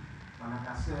that. But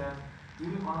like I said,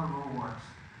 even on a road works,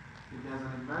 if there's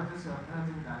an emergency or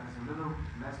anything that is a little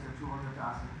less than 200,000,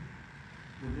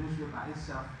 the ministry by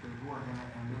itself can go ahead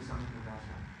and make some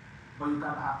intervention. But you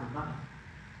gotta have the money.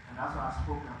 And that's why I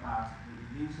spoke about the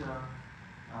initial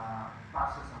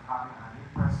process of having an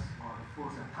impress or a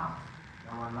force account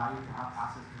that will allow you to have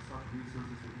access to such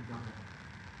resources to intervene.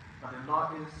 But the law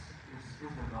is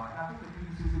the law. And I think the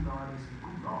PPCC law is a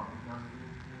good law because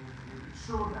it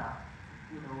shows that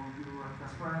you are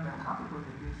transparent and accountable in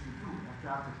the things you do and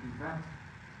try to prevent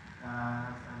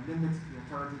and limit the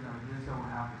authority that the minister will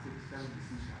have to take certain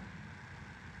decisions.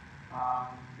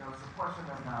 There was a question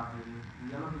about the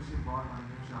yellow machine board on the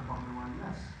Ministry of Public Works.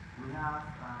 Yes, we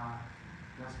have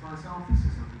there's 27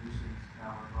 pieces of conditions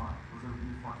that were brought. It was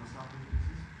only 40-something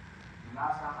pieces. The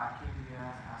last time I came here,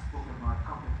 I spoke about a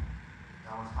company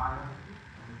that was hired,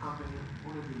 and the company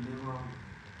only delivered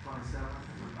 27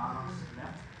 to the balance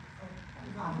left.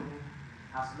 The company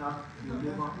has not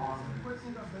delivered on it.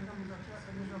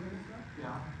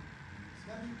 Yeah.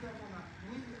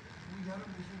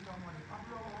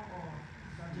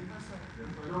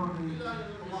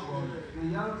 The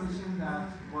yellow machine that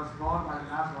was bought by the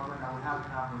last government that we have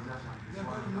in our possession.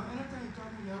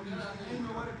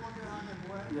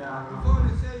 Yeah.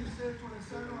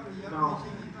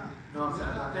 No,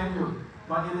 sir. Thank you.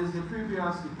 But it is the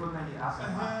previous equipment he asked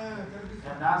about.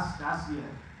 And that's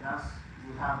here.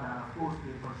 We have that. Of course,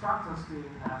 the contractor still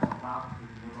has a balance to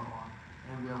deliver on,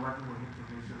 and we are working with him to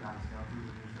make sure that it's done through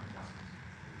the Ministry of Justice.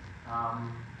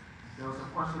 There was a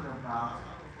question about.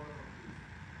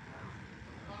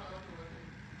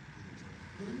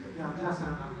 Yeah, yes,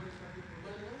 sir.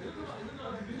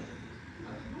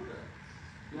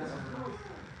 Yes, sir.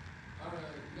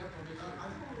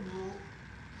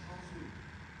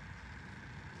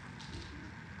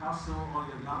 How soon on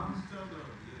your balance?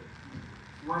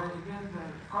 Well, again,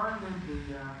 currently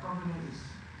the company is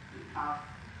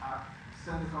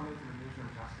sent the company to the Ministry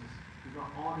of Justice because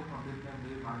all the commitment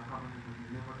made by the company to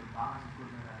deliver the balance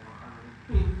equipment that they were already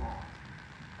paid for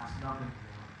has not been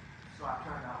delivered. So I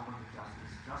turned that over to Justice.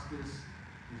 Justice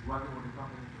is working with the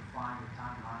company to find the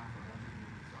timeline for them to be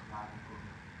able to supply the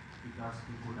equipment because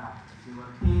they could not. They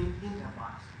were paid in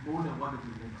advance more than what they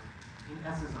delivered, in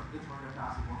excess of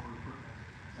 800,000 worth of equipment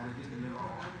that they didn't deliver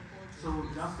on. So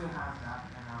Justin has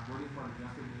that, and I'm waiting for the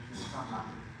Justin ministry to come back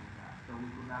with that. So we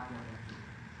could not get them to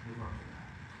live up to that.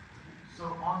 So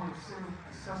on the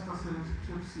Sester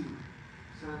chip seal,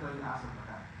 Senator, you asked about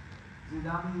that.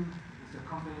 Zidani is the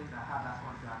company that had that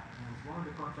contract, and it's one of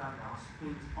the contracts that was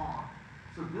paid on.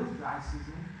 So this dry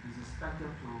season is expected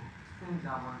to finish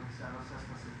that one in Sester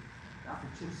City. That's the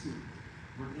chip seal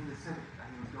within the city that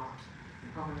he was doing. The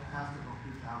company has to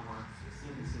complete that work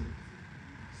in the city.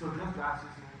 So this dry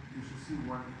season, you should see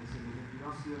work in the city. If you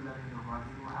don't see it, let me know. But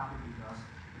it will happen because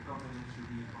the company should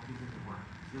be completing the work.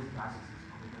 This dry season is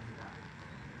committed to that.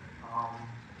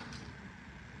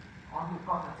 On the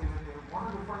cognitive, one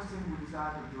of the first things we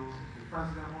decided to do, the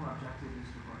president's own objective is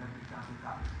to connect the country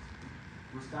capitals.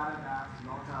 We started that a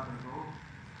long time ago.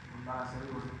 When I said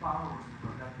it was the power was to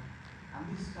connect at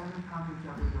least every country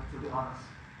capital to the others.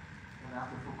 And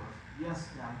that's the focus. Yes,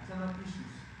 there are internal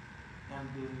issues, and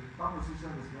the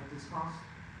proposition is being discussed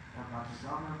about the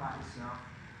government by itself,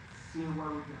 seeing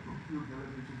where we can procure better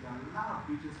bridges. There are a lot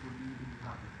of bridges we need in the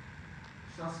country.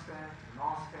 Short span,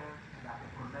 long span, and that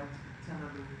can connect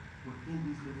internally within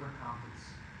these different counties.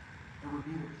 And we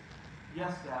need it.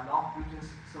 Yes, there are long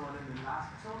bridges, some of them may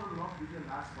last, some of the long bridges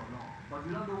last for long, but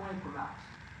you don't know when it collapsed.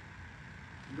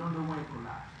 You don't know when it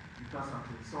collapsed because of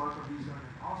the soil condition,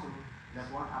 and also like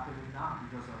what happening now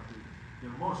because of the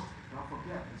most. Don't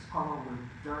forget, it's covered with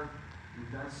dirt,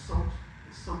 soaked.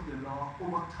 It soaked the lawn.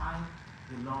 Over time,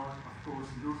 the lawn, of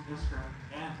course, lose its strength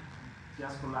and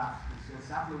just collapse. It's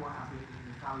exactly what happened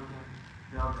in the Caribbean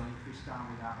Delta in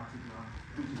Fishtown with that particular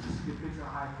bridge. You see the picture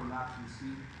of how it collapsed. You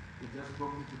see it just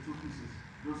broke into two pieces.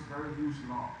 Those very huge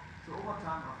lawn. So over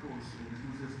time, of course, it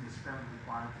loses the strength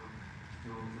required to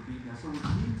be there. So we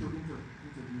need to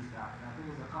introduce that. And I think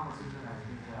it's a conversation that has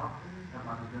been held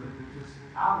about the daily bridges.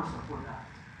 I would support that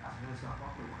as Minister of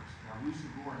Public Works, that we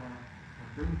should go ahead and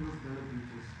bring those daily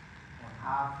bridges and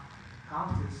have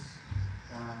counties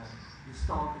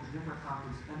installed in different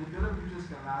counties. And the daily bridges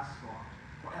can last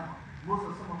forever.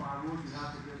 Some of our roads we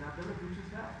have today, that daily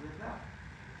bridges there. They're there.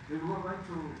 They go right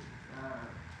to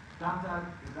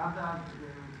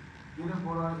Giddings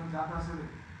in Data City.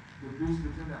 The bridge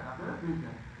between that, a very big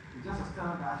there. It's just a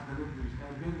standardized daily bridge,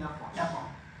 and it's been there forever.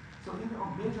 So even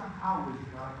on major highways in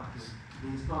other countries,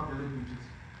 they install daily bridges.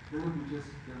 Daily bridges,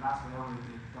 they last forever if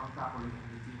they done properly and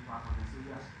they do properly. So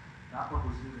yes, that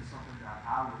proposition is something that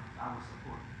I would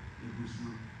support if we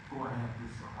should go ahead and do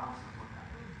so. I would support that.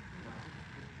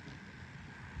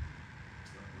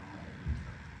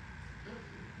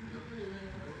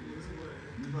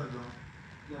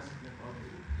 Yes.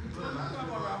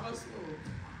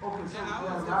 Okay, so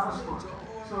Rabba Sport.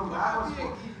 So Rabba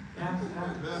Sport. And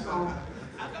so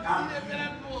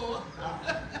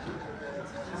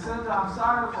Senator, I'm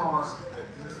sorry for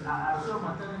I'm sure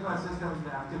my technical assistant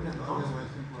that I've taken notes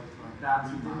that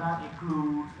we did not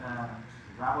include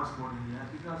Rabba Sport in here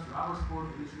because Rabba Sport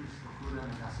issue is concluded,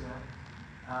 like I said.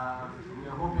 We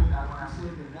are hoping that when I say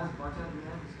the next budget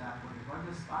year is that when the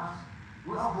budget starts,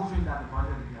 we are hoping that the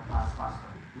budget will get passed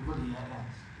faster before the year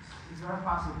ends. It's very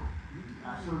possible.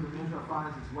 I'm sure the Minister of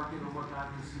Finance is working overtime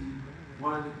to see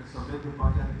whether they can submit the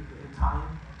budget in time,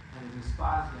 and if it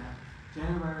expires then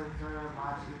January, February,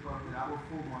 March, April, about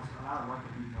 4 months, a lot of work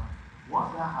can be done.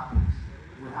 Once that happens,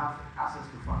 we have access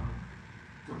to funding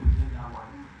to begin that work.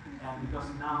 And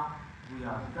because now we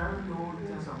are very low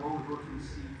in terms of what we go to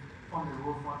receive from the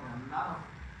road fund, and a lot of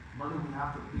money we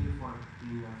have to pay for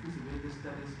the feasibility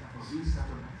studies and for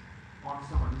resettlement on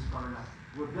some of these corridors.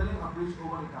 We're building a bridge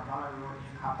over the Kabbalah Road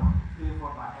in Kappa, paid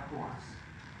for by ECOWAS.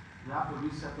 We have to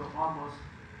resettle almost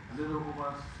a little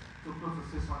over close to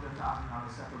 $600,000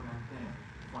 settlement there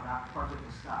for that project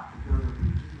to start to build the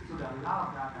bridge. So there are a lot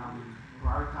of that that we're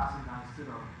prioritizing now instead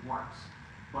of works.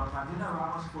 But Madina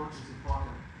Ramos Sport is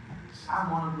important.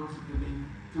 I'm one of those who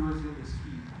believe tourism is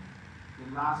key,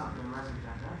 the last of the rest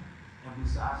agenda. And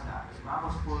besides that,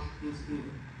 Ramos Sport is a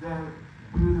very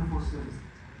beautiful city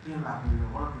in Liberia,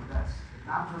 one of the best.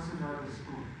 Not just in every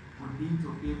school. We need to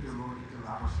pave the road into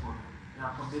Ramos Sport. And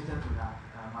I'm committed to that,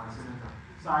 Madam Senator.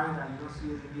 Sorry that you don't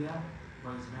see it in here,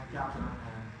 but it's been captured,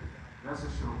 and rest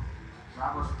assured,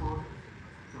 Ramos Sport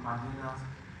to Madina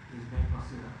is being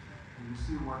considered. And you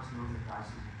see what's those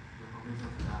advices. We're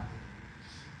committed to that.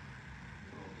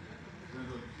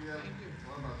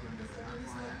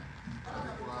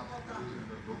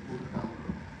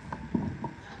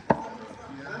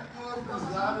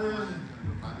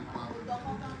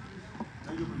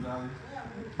 Thank you, President.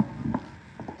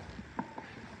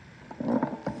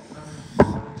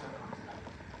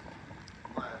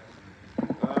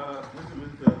 Mr.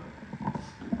 Minister,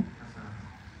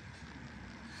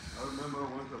 I remember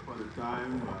once upon a time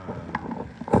time,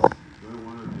 during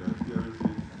one of the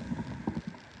appearances,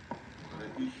 on the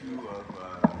issue of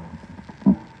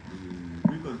the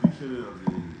reconditioning of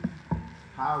the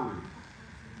highways,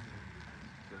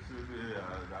 specifically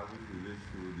that which relates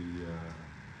to the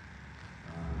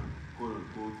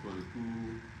quote-unquote $22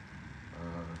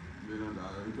 million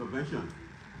intervention.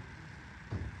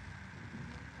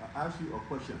 I asked you a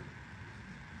question.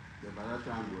 Yeah, by that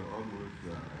time we were almost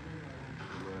like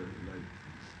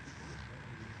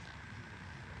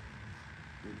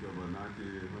into about 90,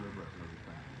 100% of the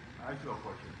time. I asked you a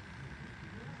question.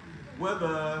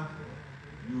 Whether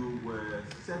you were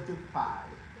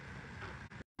certified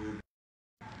with,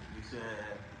 you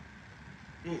said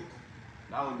 8.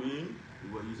 That would mean,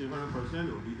 you say 100%,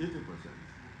 it would be 80%.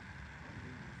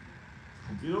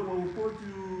 You know,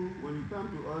 when you come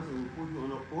to us and we put you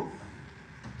on an oath,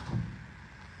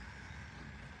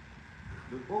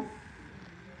 the oath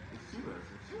is serious,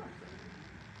 it's serious.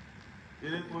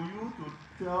 It is for you to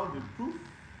tell the truth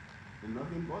and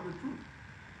nothing but the truth.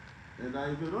 And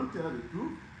if you don't tell the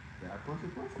truth, there are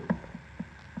consequences.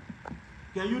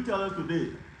 Can you tell us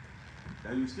today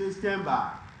that you still stand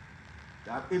by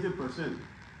that 80%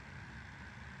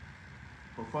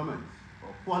 performance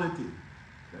or quality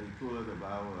that you told us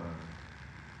about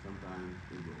some time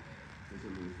ago, Mr.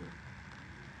 Minister?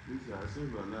 Please, since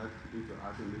we're not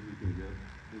interacting, maybe you can just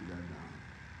take that down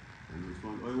and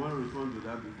respond. Or you want to respond to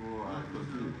that before I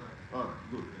continue? Oh,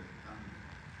 good.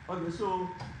 Okay, so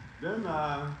then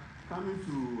coming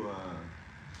to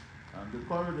the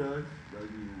corridors that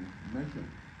you mentioned,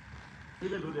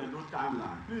 even though there's no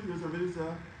timeline, please, Mr.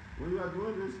 Minister, when you are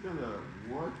doing this kind of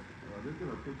work, this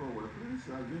kind of paperwork, please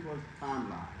give us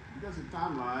timeline. Because a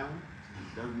timeline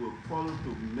that will follow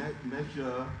to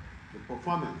measure the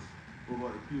performance over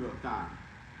a period of time.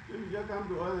 If you just come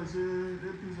to us and say,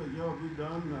 this piece of job will be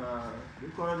done, the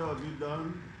corridor will be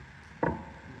done,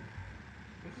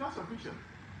 it's not sufficient.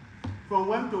 From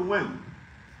when to when?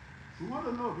 We want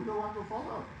to know, we don't want to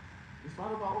follow up. It's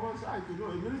part of our oversight to know.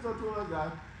 The minister told us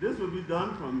that this will be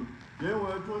done from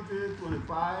January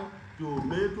 2025 to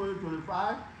May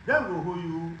 2025. Then we'll hold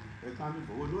you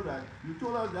accountable. We'll know that you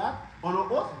told us that on an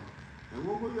oath, and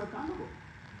we'll hold you accountable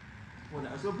for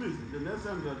that. So please, the next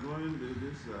time we are doing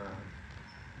this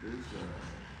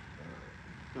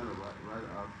kind of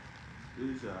write-up,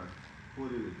 please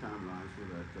put in the timeline so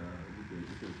that we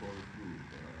can follow through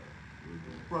with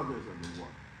the progress of the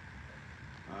work.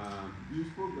 You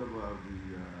spoke about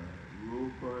the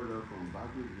road corridor from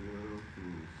Bakersville to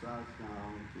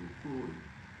Southtown to Chloe.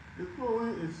 The Chloe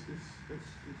is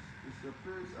a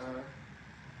place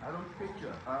I don't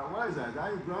picture. Where is that? Is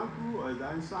that in Grand Crew or is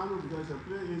that in Sano? Because there's a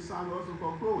place in Sano also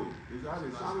called Chloe. Is that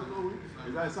in Sano Chloe?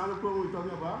 Is that in Sano Chloe we're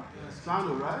talking about? Yes.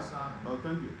 Sano, right? Sano. Oh,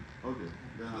 thank you. Okay.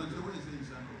 Then so Chloe is in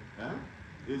Sano.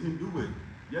 It's in Dubai.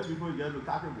 Just before you get to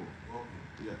Kakebo.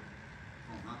 Okay. Yeah.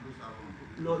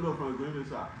 No, from Greenville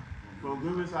South. From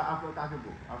Greenville South after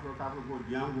Kakebo. After Kakebo,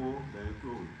 Diango, then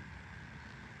Chloe.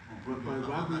 From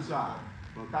Greenville South.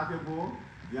 From Kakebo,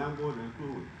 Diango, then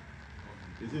Chloe.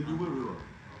 It's in Dubai River.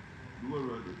 Dubai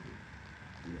River District.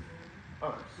 Yeah. All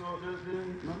right, so my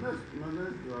next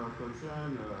concern,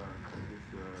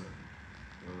 Mr.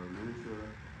 Minister,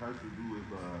 has to do with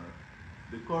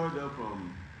the corridor from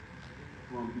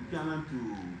Buchanan to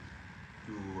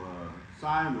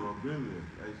Sino or Greenville,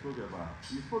 I spoke about.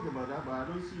 You spoke about that, but I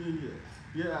don't see it here.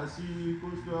 Here I see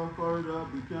Coastal Corridor,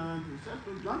 Buchanan to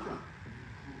Central Junction.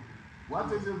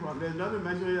 What is it from? There's nothing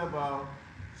mentioned here about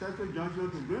Central Junction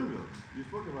to Greenville. You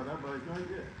spoke about that, but it's not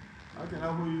here. How can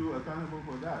I hold you accountable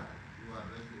for that?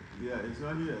 Yeah, it's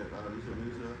not here, Mr.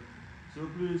 Minister. So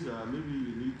please, maybe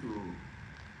you need to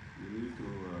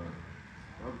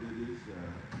update this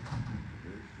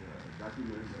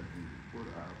document that you put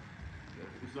out.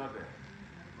 It's not there.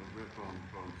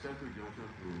 From Central Junction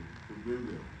to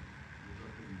Greenville.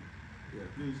 Yeah,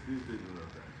 please take note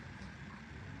of that.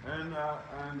 And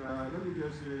let me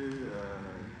just say,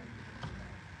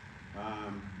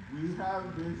 we have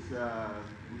this.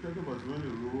 We talked about doing the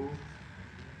rule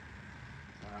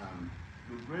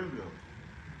to Greenville,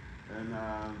 and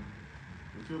I'm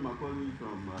sure my colleagues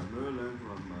from Maryland,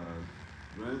 from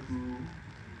Grand Crew,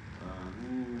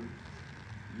 who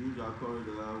use our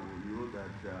corridor will know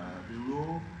that the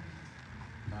road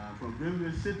from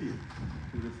Greenville City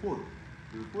to the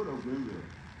port of Greenville,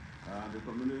 the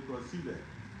community called Seabed.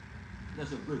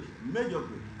 There's a bridge, a major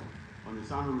bridge on the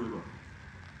Sano River.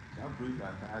 That bridge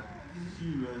has had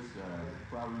serious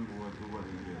problems over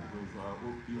the years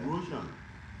with erosion.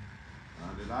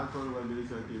 The last corridor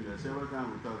minister came there several times.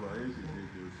 We talked about NCC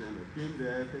to send a team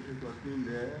there, technical team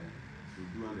there to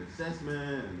to do an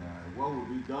assessment and what will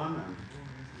be done. And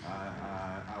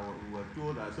we were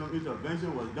told that some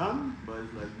intervention was done, but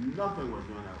it's like nothing was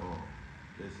done at all.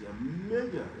 There's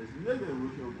major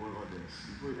erosion going on there.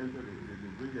 Before you enter the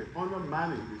bridge, they're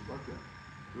undermining the structure.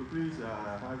 So please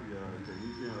have your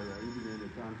technician or your engineer in the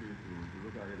country to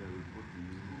look at it and report to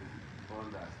you on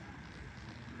that.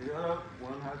 The other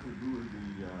one has to do with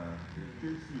the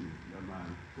trade field that my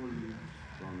colleague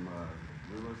from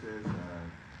River says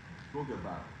spoke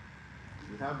about.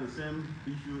 We have the same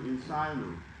issue in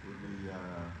Sino with the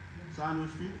Sino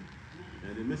Street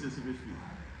and the Mississippi Street.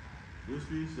 Those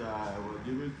streets were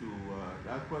given to,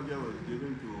 that project was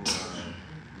given to,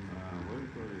 what do you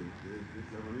call it, this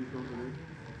Lebanese company.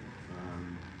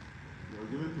 They were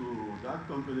given to that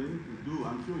company to do,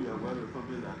 I'm sure you're aware of the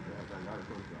company that got a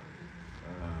contract.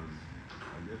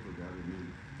 I just forgot the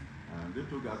name. They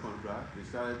took that contract, they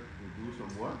started to do some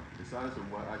work,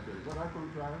 actually. But that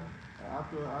contract,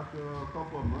 after a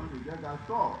couple of months, it just got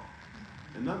stalled.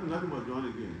 And nothing was done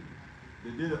again.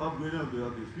 They did the upgrading of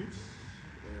the streets,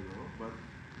 but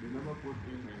they never put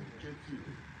in a check sheet.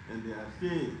 And they are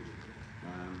staying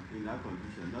in that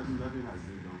condition. Nothing has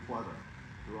been done further.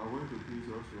 So I want to please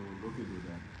also look into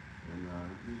that. And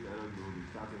please let us know the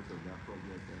status of that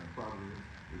project. Probably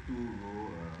the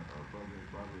two-row project,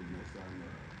 probably next time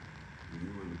we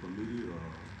meet with the committee or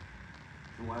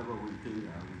whatever we think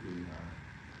we can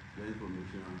get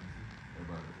information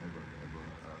about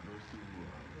those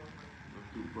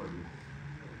two projects.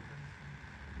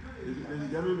 Did you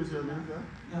get me, Mr. Minister?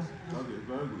 Yes. Okay,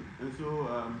 very good. And so,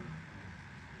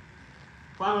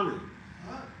 finally,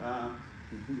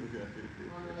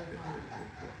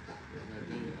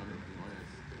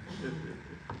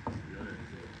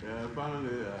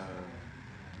 finally,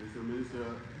 Mr. Minister,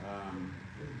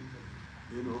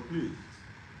 please,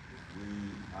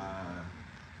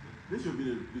 this should be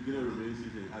the beginning of the rainy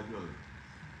season, actually.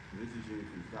 The rainy season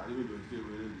should start, even though it's still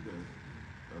raining because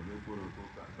of the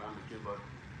quote-unquote climate change, but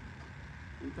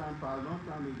in time past, long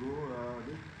time ago,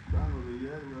 this time of the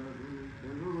year,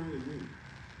 there's no rain again.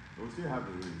 We'll still have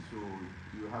the rain, so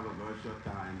you have a very short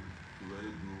time to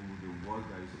really do the work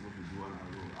that you're supposed to do on our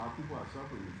road. Our people are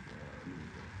suffering, Mr.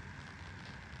 Minister.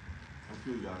 I'm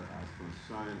sure you are as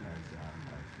concerned as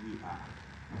we are.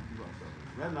 Our people are suffering.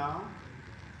 Right now,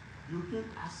 you can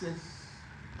access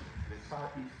the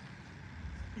southeast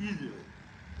easily,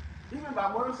 even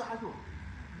by motorcycle.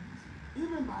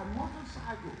 Even by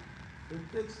motorcycle, it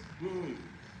takes days.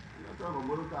 I'm not talking about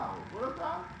motor car. Motor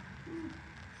car?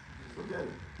 Okay.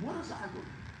 Motorcycle.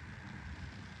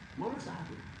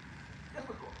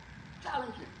 Difficult.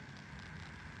 Challenging.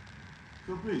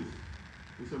 So please,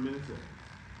 Mr. Minister,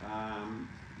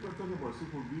 we're talking about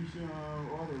supervision,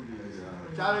 all of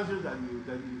the challenges that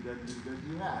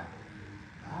you had.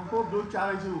 I hope those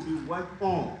challenges will be worked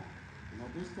on. And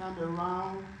at this time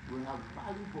around, we have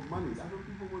value for money. That's what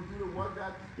people will do the work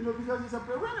that, because it's a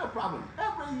perennial problem.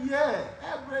 Every year,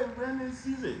 every rainy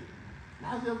season.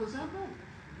 Last year the same thing.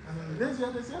 This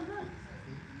year the same thing.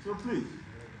 So please,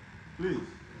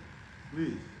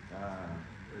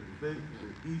 take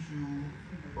the issue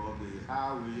of the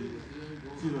highway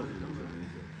seriously.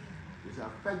 It's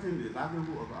affecting the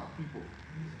livelihood of our people.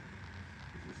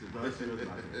 It's a very serious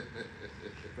matter.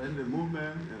 Affecting the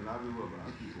movement and livelihood of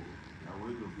our people. I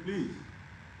want you to please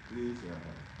take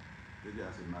it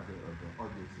as a matter of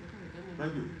urgency.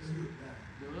 Thank you.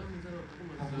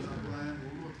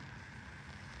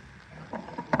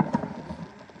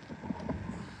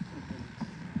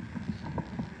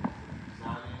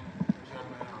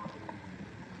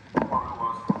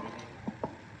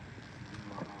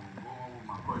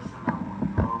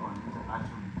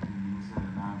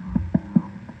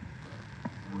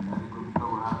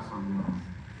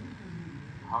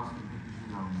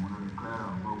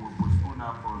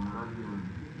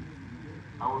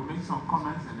 I will make some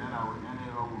comments and then I will end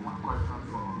it up with my question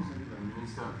for the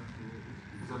Minister.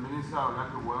 Mr. Minister, I would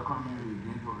like to welcome you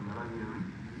again to another hearing.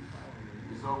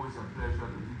 It's always a pleasure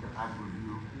to interact with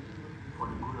you for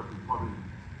the good of the public.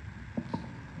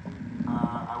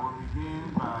 I will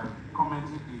begin by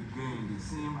commenting again, the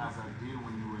same as I did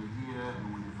when you were here and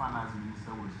when the Finance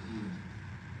Minister was here.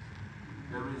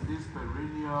 There is this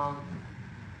perennial,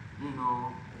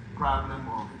 problem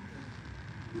of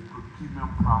the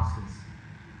procurement process.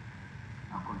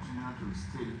 I continue to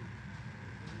state.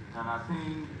 And I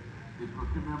think the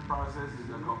procurement process is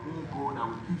like a own goal that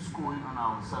we keep scoring on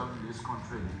ourselves in this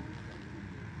country.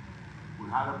 We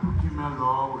had a procurement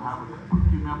law, we have a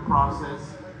procurement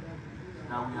process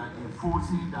that we are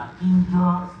enforcing that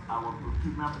injures our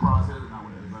procurement process and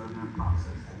our development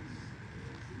process.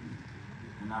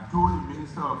 And I told the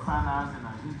Minister of Finance and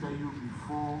I interviewed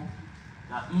before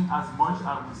that in as much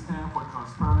as we stand for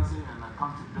transparency and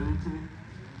accountability,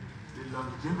 the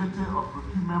longevity of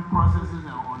procurement processes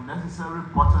and unnecessary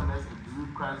bottlenecks and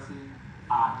bureaucracy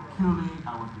are killing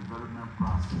our development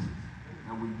processes.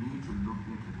 And we need to look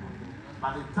into that.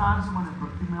 By the time some of the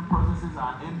procurement processes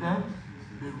are ended,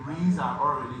 the rains are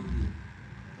already here.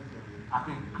 I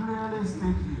can clearly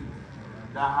state here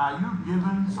that had you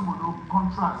given some of those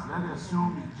contracts, let's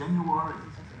assume in January,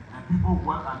 and people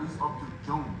work at least up to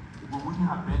June, we wouldn't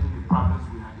have been in the problems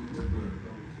we are in today.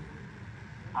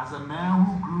 As a man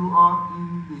who grew up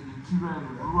in the interior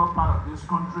and the rural part of this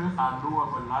country, I know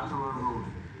of a lateral road.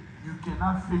 You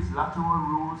cannot fix lateral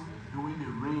roads during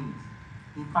the rains.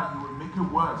 In fact, you will make it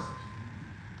worse.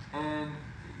 And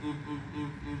if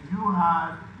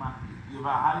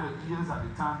I had your ears at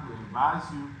the time to advise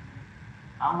you,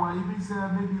 I would even say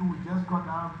maybe we just cut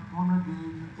down 100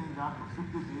 days, you take down to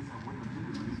 50 days and wait until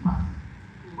the rain passes.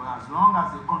 But as long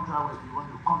as the contract was given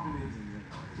to companies,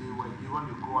 they were given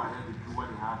to go ahead and do what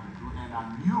they had to do. And I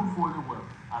knew fully well,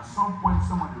 at some point,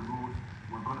 some of the roads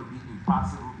were going to be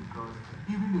impassable because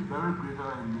even the very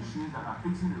grader and machines that are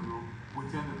fixing the road will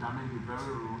tend to damage the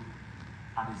very road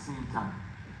at the same time.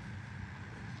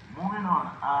 Moving on,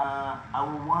 I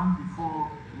will want before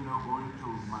going to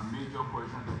my major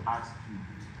question to ask you,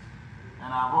 and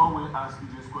I've always asked you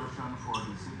this question for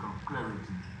the sake of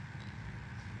clarity.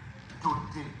 To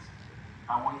date,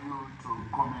 I want you to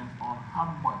comment on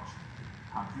how much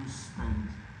have you spent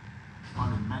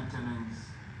on the maintenance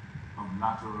of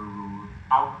lateral road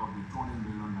out of the $20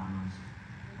 million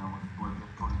that was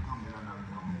budgeted, $22 million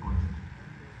that was budgeted.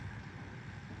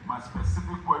 My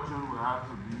specific question will have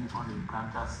to be on the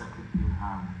Ganta Secretary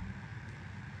hand.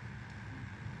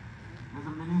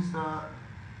 Mr. Minister,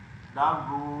 that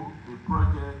road, the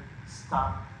project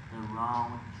started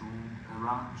around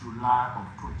July of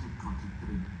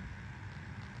 2023.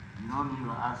 You don't need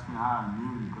to ask me how I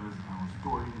knew because I was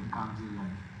touring the country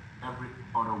like every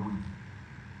other week.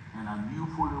 And I knew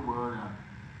fully well that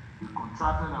the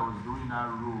contractor that was doing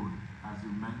that road, as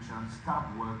you mentioned,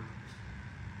 stopped work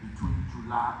between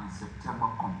July and September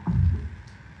completely.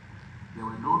 There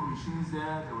were no machines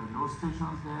there, there were no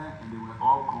stations there, and they were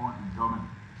all gone and dormant.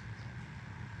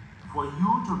 For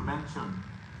you to mention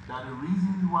that the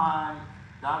reason why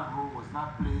that road was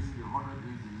not placed in the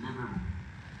 100-day deliverable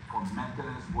for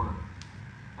maintenance work,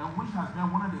 and which has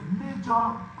been one of the major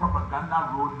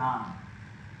propaganda road now.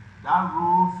 That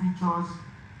road features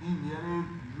in nearly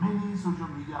many social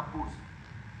media posts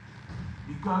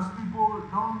because people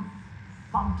don't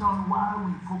function while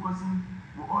we're focusing,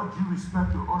 with all due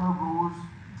respect to other roads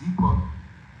deeper,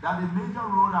 that the major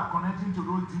road are connecting to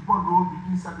those deeper roads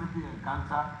between Secretary and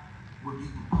Ganta will be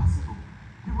impossible.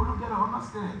 People don't get to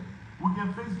understand. We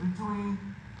can face between,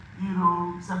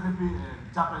 Secretary and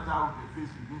Tapeta, we can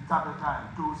face between Tapeta and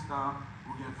Toaston,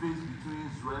 we can face between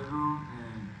Zwedru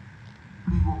and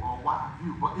Plivo or what have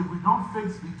you. But if we don't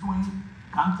face between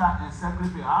Ganta and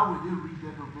Secretary, how will they reach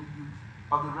there to make use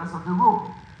of the rest of the road?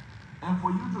 And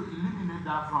for you to eliminate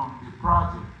that from the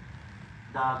project,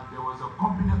 that there was a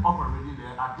company operating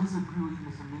there, I disagree with you,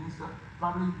 Mr. Minister.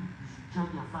 Probably you should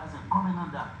check your facts and comment on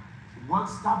that. Work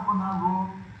stopped on that road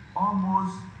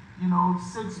almost,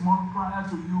 6 months prior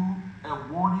to you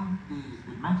awarding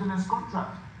the maintenance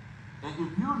contract. And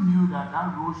if you knew that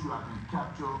that road should have been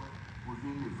captured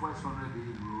within the first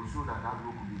 100-day road so that that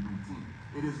road could be maintained,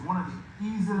 it is one of the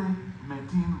easily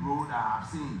maintained roads I have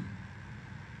seen.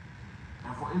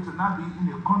 And for it to not be in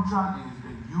the contract and it's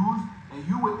been used, and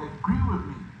you will agree with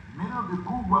me, many of the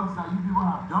good works that you people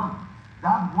have done,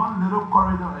 that one little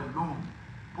corridor alone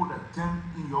put a dent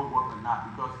in your work a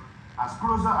lot because as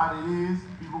closer as it is,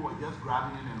 people were just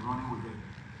grabbing it and running with it.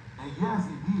 And yes,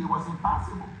 indeed, it was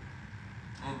impossible.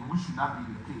 And we should not be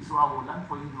the case. So I would like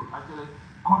for you to actually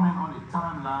comment on the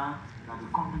timeline that the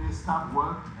company stopped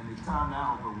work and the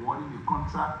timeline of awarding the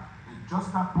contract and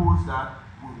juxtapose that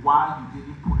with why you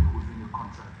didn't put it within the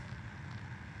contract.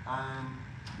 And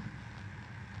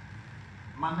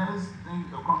my next thing,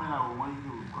 a comment I would want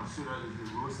you to consider is the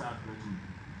roadside pledging.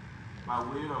 By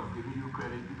way of giving you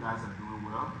credit, you guys are doing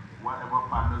well. Whatever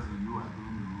partners in you are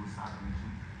doing the roadside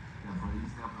pledging, and for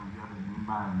instance, from here to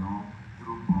Mumbai along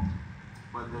through Bump.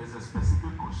 But there's a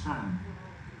specific concern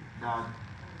that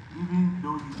even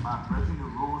though you are pledging the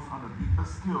roads on a bigger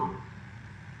scale,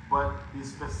 but the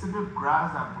specific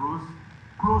grass that grows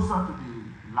closer to the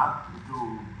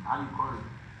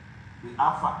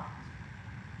alpha,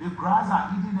 the grass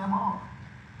are eating them off.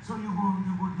 So you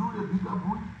will do the bigger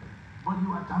bush, but you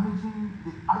are damaging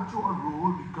the actual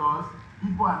road because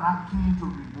people are not keen to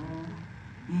remove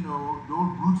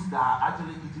those roots that are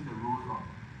actually eating the road up.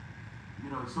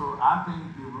 So I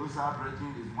think the roadside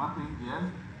bridging is one thing, yes,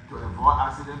 to avoid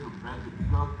accident, to bridge the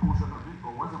bigger portion of it,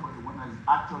 but what about the one that is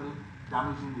actually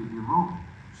damaging the road?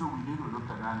 So we need to look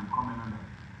at that and comment on that.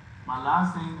 My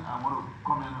last thing I want to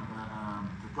comment on,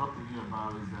 to talk to you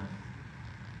about is that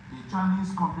the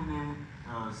Chinese company,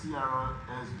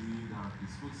 CRSG, that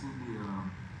is fixing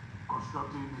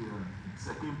constructing the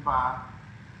Sekimpa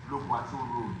Lokwacho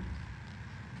Road.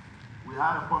 We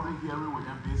had a public hearing with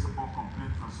them based upon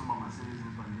complaints from some of my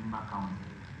citizens from Limba County.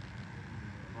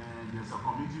 And there's a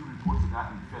committee report to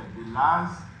that effect. The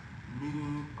last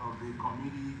meeting of the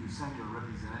committee, you sent your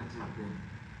representative there.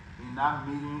 In that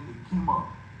meeting, it came up,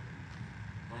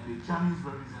 and the Chinese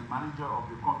manager of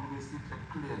the company stated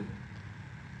clearly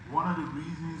one of the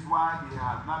reasons why they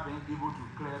have not been able to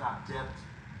clear that debt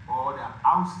or their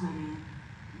outstanding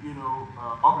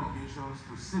obligations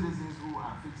to citizens who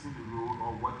are fixing the road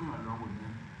or working along with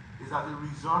them is as a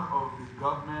result of the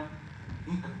government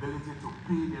inability to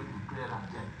pay them to clear that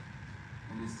debt.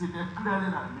 And they stated clearly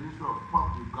that the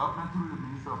government through the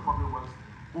Ministry of Public Works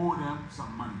owe them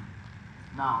some money.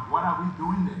 Now, what are we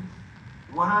doing then?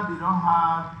 Whether they don't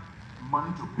have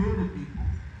money to pay the people,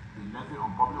 they left it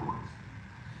on Public Works.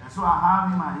 And so I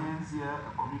have in my hands here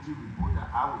a committee report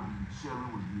that I will be sharing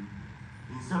with you.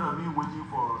 Instead of me waiting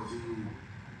for the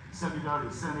Secretary of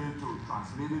the Senate to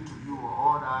transmit it to you or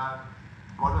all that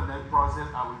bottleneck process,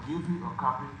 I will give you a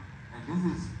copy. And this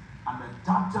is an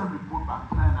adapted report by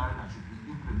plenary that should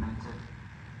be implemented,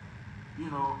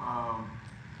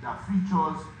 that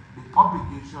features the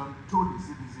obligation to the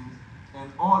citizens and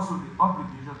also the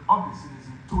obligation of the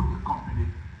citizens to the company,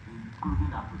 including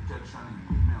their protection and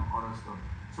payment and other stuff.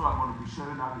 So I'm going to be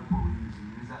sharing that report with you, Mr.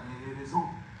 Minister, and it is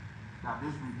hope that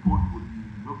this report will be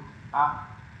looked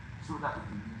at so that it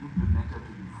can be implemented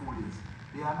to the fullest.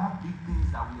 They are not big things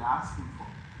that we are asking for.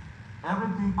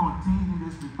 Everything contained in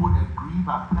this report agreed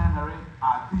by plenary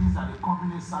are things that the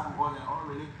company sat with us and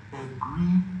already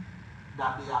agreed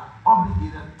that they are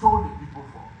obligated to the people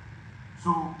for.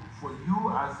 So for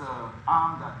you as an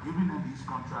arm that giving them this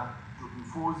contract to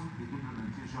enforce the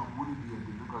implementation wouldn't be a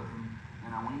difficult thing.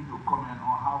 And I want you to comment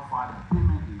on how far the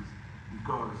payment is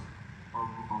because of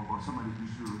some of the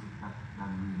issues that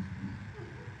raised.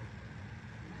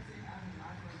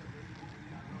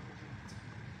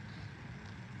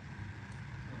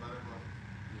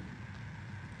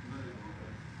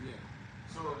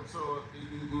 So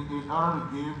in order to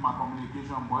give my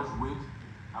communication much weight,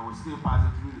 I will still pass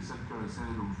it through the Secretary of the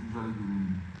Senate who usually giving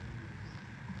me.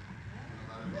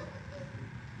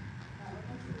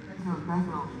 Thank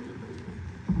you.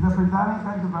 Mr. President,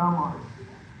 thank you very much.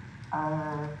 I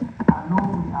know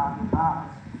we are the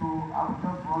last, so I will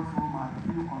just run through my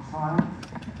few concerns.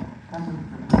 Thank you,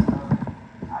 Mr. President.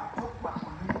 I took my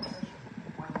communication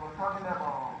when you were talking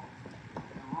about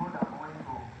the road I'm going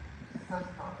to set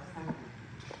up the state.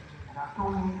 And I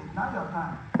told him, it's not your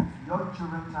time, it's your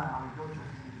children's time, I will just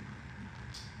leave it.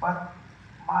 But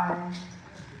my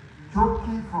joke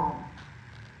came from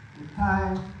the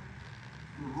time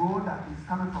the road that is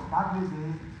coming from Bagley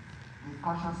Bay,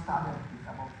 discussion started is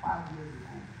about 5 years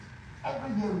ago.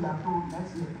 Every year we are told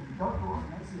next year, we don't know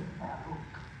next year,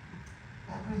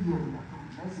 every year we are told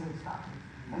next year is starting,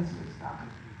 next year is starting.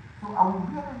 So I would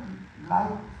really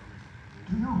like,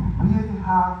 do you really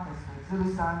have a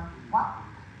specific what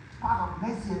part of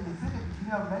next year, is it the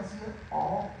beginning of next year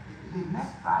or the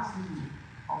next dry season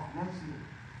of next year?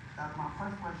 That's my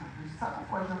first question. The second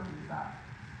question is that,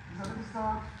 Mr.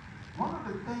 Minister, one of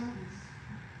the things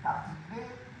that today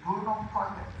Roland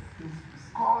project is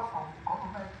because of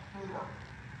government failure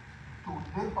to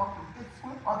live up to its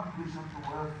own obligation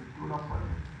towards the Roland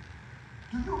project.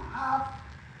 Do you have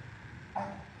a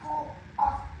full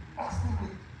cost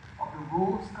estimate of the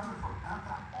roads coming from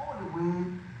downtown all the way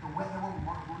to wherever we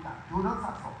want to go that donors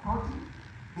are supporting,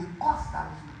 the cost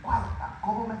that is required that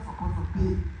government is supposed to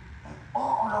pay, and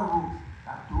all other roads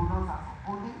that donors are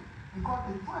supporting, because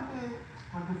the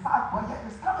 2025 budget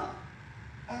is coming.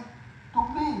 And to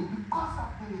me, because of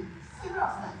the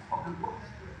seriousness of the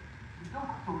project, we don't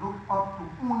have to look up to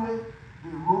only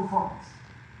the road funds.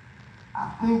 I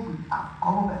think we as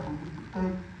government we need to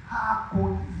take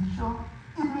hardcore decision,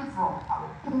 even from our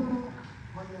own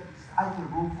when we decide the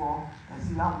road fund and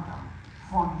see how we can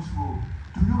fund this road.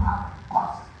 Do you have a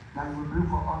cost that you will bring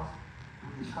for us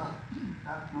to discuss?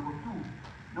 That's number two.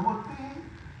 Number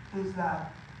three is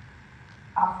that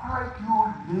I've heard you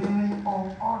laying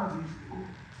on all of these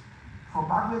roads from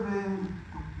Bagley Bay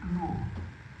to Clio.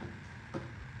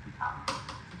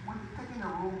 When you're taking a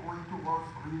road going towards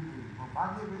Green Bay, from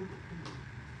Bagley Bay to Clio,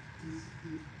 is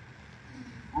the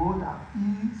road that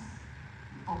feeds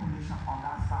the population on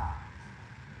that side.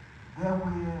 There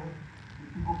where the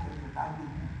people get the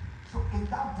livelihood. So if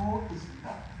that road is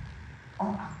left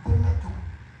unattended to,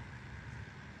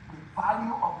 the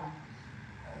value of the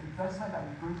investment that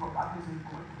you're doing for that is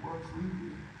going towards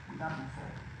really will not be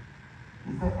fair.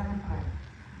 Is there any plan?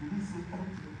 Did he say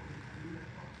anything?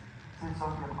 Say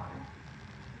something about it.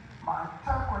 My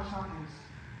third question is,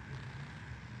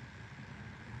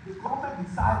 the government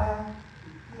decided to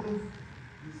give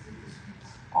the city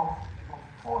streets of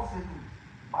 4 cities,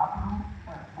 Babu,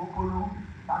 Bokolo,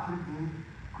 Bakri,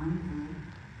 Greenville,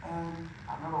 and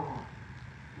another one.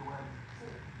 They were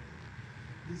four.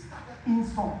 They started in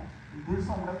some. They did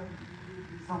somewhere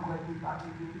in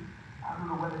Bakri. I don't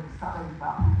know whether they started in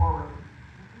Babu already.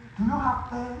 Do you have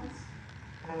plans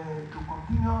to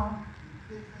continue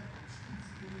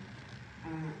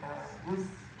this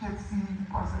KFC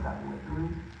process that we were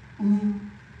doing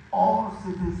in all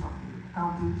cities of the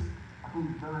counties? I think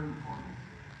it's very important.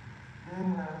 Then,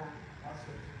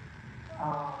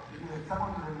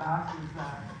 second to the last is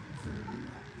that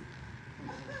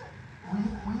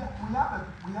we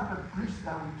have a bridge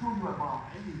that we told you about.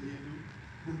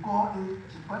 They call it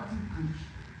Chipati Bridge.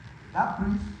 That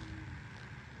bridge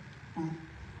is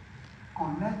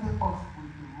connected us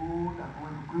with the road that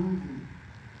went to Greenville.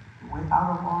 We went out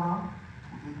of order.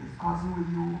 We've been discussing with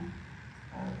you.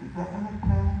 Is there any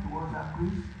plan towards that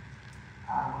bridge?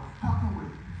 I was talking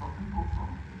with some people from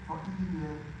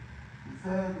EDBA. They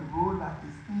said the road that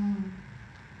is in,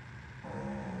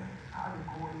 how they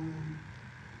call it,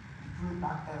 between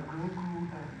that Reku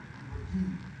and Yogi,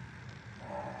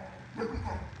 the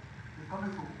weekend, they're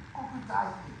coming to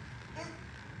concretize it.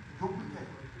 The weekend.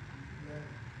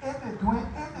 If they're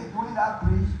doing that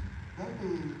bridge, then the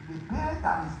building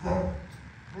that is there,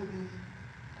 maybe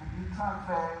could be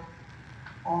transferred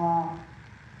on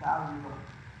that river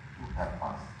to help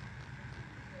us.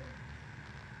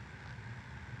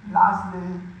 Lastly,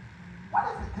 what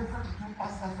is the difference between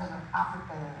SSN and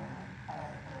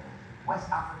West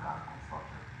African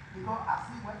construction? Because I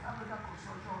see West African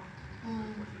construction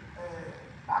in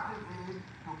Bakri,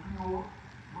 Tokyo,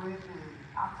 doing the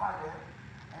Alpha there,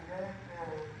 and then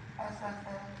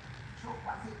SSN. So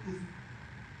what is,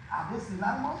 are they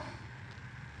synonymous?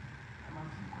 I'm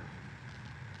asking a question.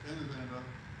 Anything else?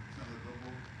 Senator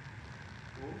Double?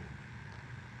 Oh?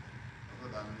 I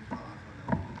thought that means to answer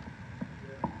that one.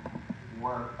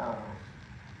 What else?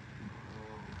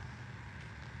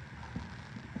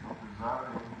 So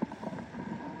presiding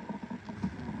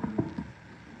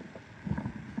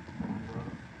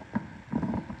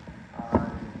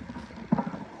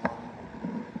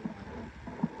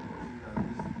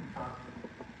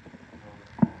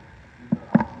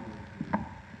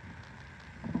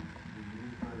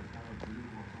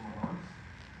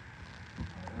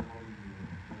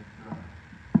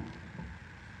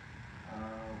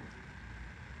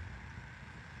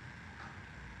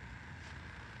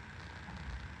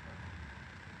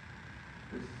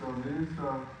So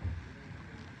Minister,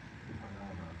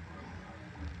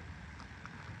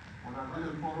 when I did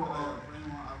a follow up,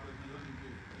 no, I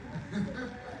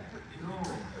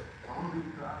want to be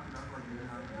able to ask you, that's why you didn't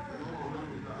have to. That's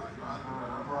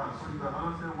why I put you, I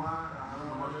don't say why, I don't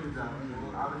know what you done.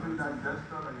 I would say that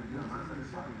gesture that you did, I'm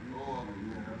satisfied. Oh,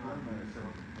 yeah, that's what I'm saying.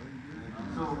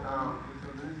 So,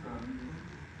 Minister,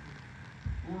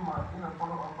 in a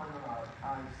follow-up on your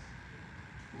eyes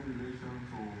in relation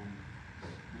to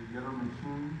the yellow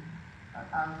machine, I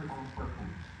asked it on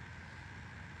purpose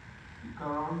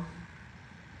because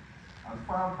as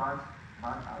far back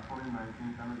at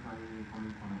 2019, 2020,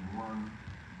 2021,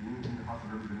 being in the House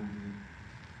of Representatives,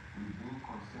 we've been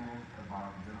concerned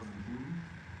about the yellow machine.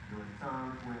 There were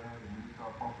times where the Minister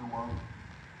of Public Works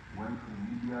went to the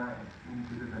media and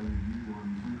indicated that he used the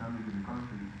machine coming to the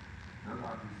country, just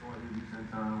as we saw in recent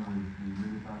time with the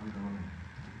military government.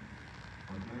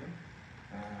 Okay?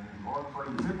 And we also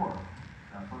in the paper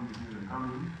that some machines are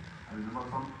coming. I remember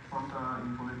sometime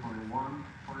in 2021,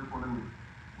 2020,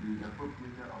 we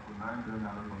appropriated up to $9 billion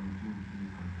for machines in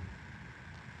this country.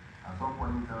 At some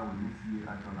point in time, we didn't see it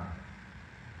actualize.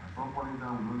 At some point in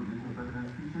time, we know the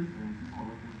president's speeches and we see some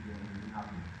of those things there and it didn't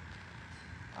happen.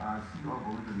 I see all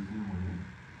going to the same way.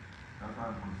 That's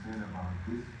why I'm concerned about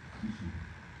this issue.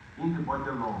 In the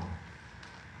budget law,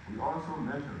 we also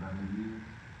measure that maybe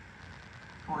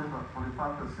 25%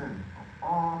 of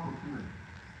all procurement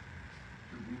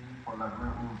should be for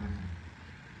Liberian own business.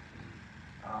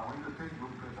 When you take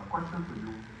those questions, a question to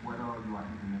you whether you are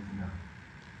implementing that.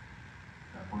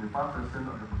 That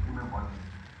 25% of the procurement budget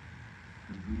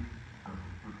should be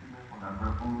procurement for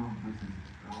Liberian own business.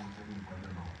 That's what we say in the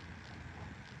budget law.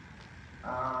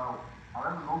 I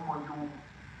want to know for you,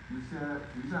 you said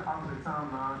out of the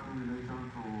timeline in relation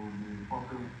to the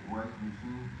public works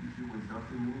machine issue with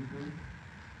justice ministry,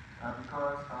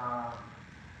 because I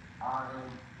am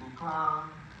inclined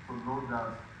to note that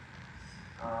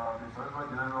the Solicitor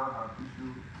General has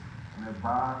issued an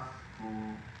advice to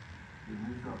the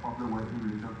Ministry of Public Works in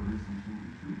relation to this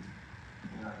issue.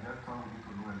 And I just want you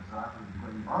to know exactly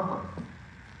because in August,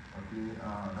 okay,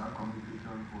 that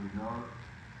communication to your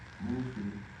ministry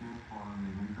came from the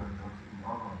Ministry of Justice in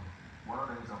August.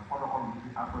 Whether there is a follow-up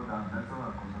meeting after that, that's all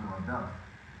I'm concerned about that.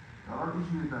 The other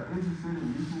issue is that if you say the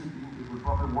mission is with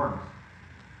public works,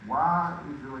 why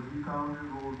is the County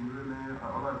Road, Maryland,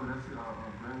 other Grand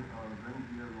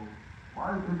Road,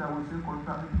 why is it that we say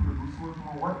contracting people to do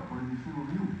small work for the machine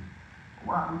review?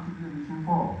 Why are we keeping the machine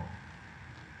for?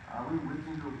 Are we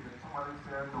waiting to somebody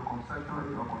said to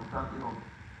concession or contract it to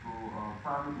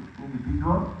private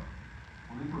individual?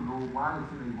 We need to know why they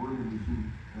say they're holding the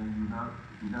machine and you're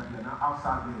not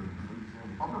outside there. So you say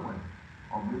public work.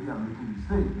 Or maybe I'm making a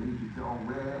mistake. Maybe you should say,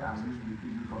 where I used to make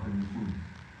use of the machine.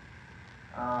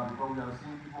 Because we have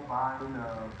seen people buying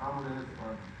amulets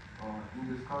in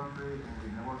this country and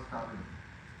they never started.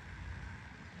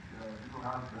 People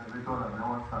have generators that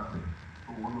never started.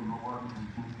 So we want to know what these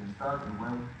machines can start and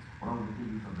when we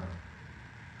make use of that.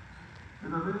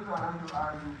 Mr. Minister, I have to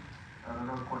ask you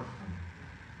another question.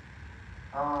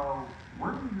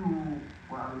 When you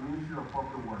were at the Ministry of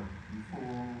Public Works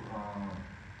before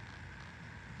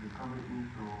the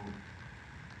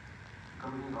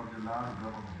coming of the last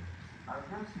government, I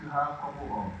guess you have a couple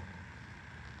of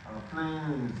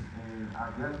plans, and I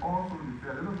guess also you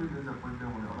feel a little bit disappointed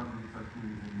when the other ministers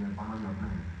came in and abandoned your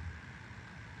plans.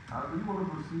 Do you want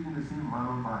to proceed in the same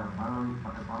manner by abandoning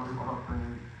other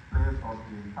plans of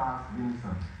the past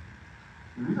ministers?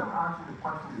 The reason I'm asking the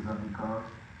question is that because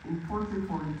in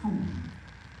 2022,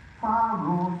 5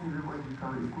 roads in the West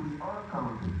County, including other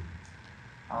counties,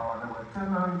 there were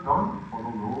tenders done for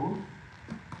the roads.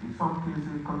 In some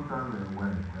cases, contractors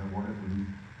were wanted to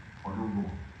leave for the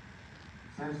road.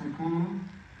 Since you came,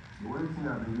 the only thing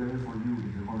I've been hearing from you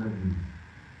is the 100 days.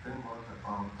 Thank God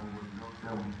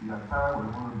we are tired of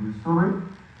the 100 days story.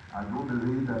 I do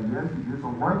believe that yes, you did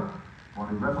some work, but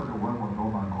the rest of the work was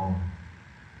done by God.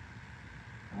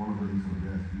 I want to believe so,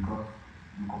 yes, because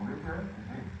you committed to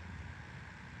him.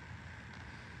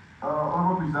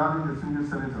 Honorable Presiding the Senior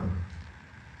Senator,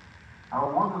 I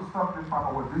want to start this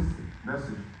part with this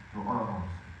message to all of us.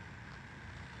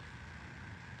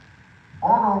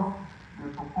 All of the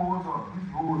proposals, these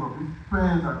rules, of these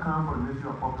plans that come from the Ministry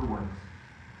of Public Works,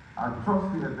 I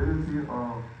trust the ability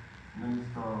of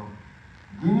Minister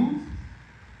Giddings,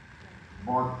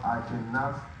 but I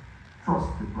cannot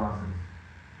trust the process.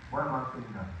 Why am I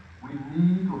saying that? We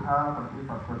need to have an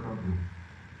infrastructure bill.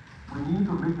 We need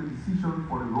to make the decision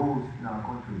for the roads in our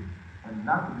country and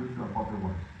not the Ministry of Public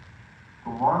Works.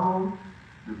 Tomorrow,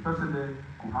 the president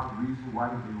could have reason why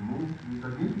he removed Mr.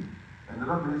 Giddings.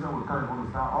 Another minister will come and want to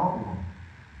start all over.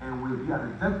 And will be at a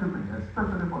detriment,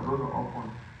 especially for those of us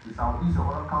the southeast of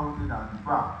other counties that are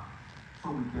deprived.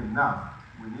 So we cannot.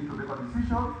 We need to make a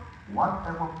decision.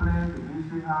 Whatever plan the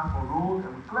ministry has for roads,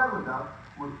 and we clear with that,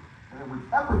 with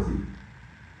equity,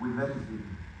 we legislate.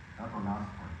 That's our last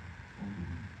point. Thank you.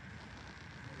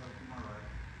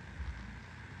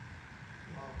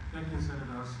 Thank you,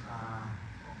 Senators.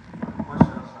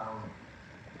 Questions, I will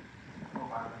go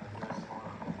back and address all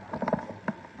of them.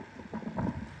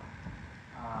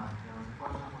 There was a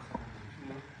question for Senator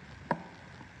Chief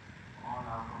on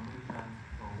our commitment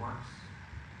for works,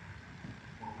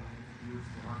 what we introduced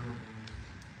the 100 days,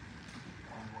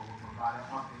 and what we provided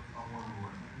updates on what we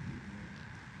were.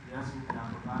 Yes, we can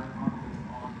provide updates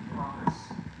on the progress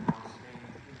that was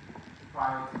made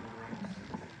prior to the rains,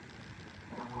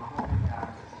 and we're hoping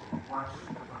that works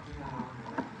will continue over the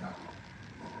rains.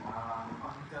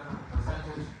 In terms of the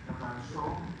percentage that I show,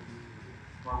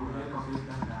 but we made a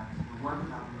commitment that the work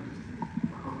that we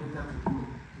were committed to do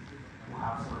will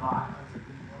have survived.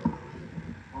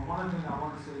 But one of the things I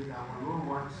want to say is that when road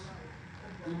works,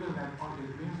 even like on the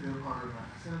Greensville corridor,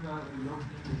 Senator, if you look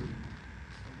in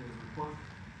the report,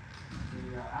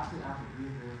 they actually have the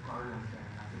Greensville corridor there,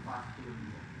 and that's a 5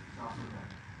 kilometer. It's also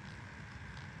there.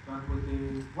 But with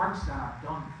the works that are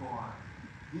done for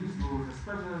these roads,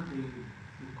 especially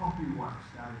the concrete works,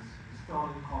 that is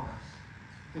installing culverts,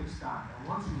 takes time. And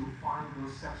once you find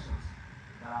those sections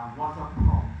that are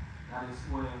water-prone, that is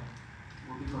where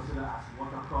will be considered as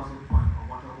water crossing point or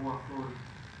water overflowing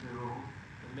the road,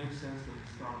 it makes sense to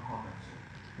install culverts. So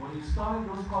when you're installing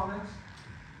those culverts,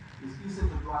 it's easy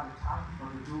to do at the time, but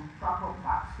to do proper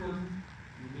backfilling,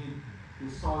 you need the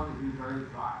soil to be very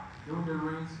dry. During the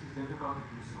rains, it's difficult to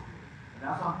do so. And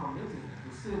that's why I'm committing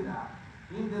to say that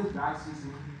in this dry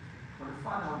season, for the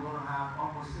fact that we're going to have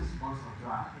almost 6 months of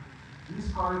dry, these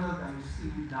corridors that you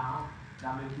see now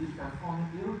that may be performing,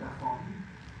 ill performing,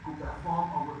 could perform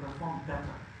or will perform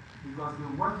better. Because the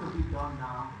work to be done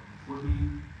now will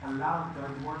be a lot of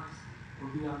dirt work,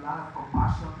 will be a lot of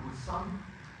compassion with some,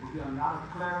 will be a lot of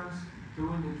clearance,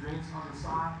 doing the drains on the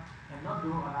side, and not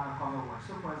doing a lot of cover work.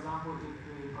 So for example, if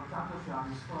a contractor should have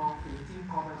installed 15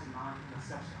 covers line in a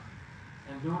section,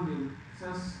 and during the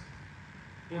since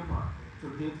April to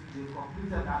date, they've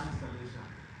completed that installation.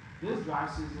 This dry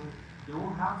season, they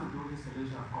won't have to do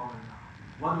installation of cover now.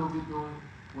 What they'll be doing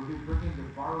will be bringing the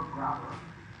borrowed gravel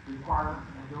required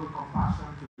and doing compassion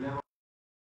to level.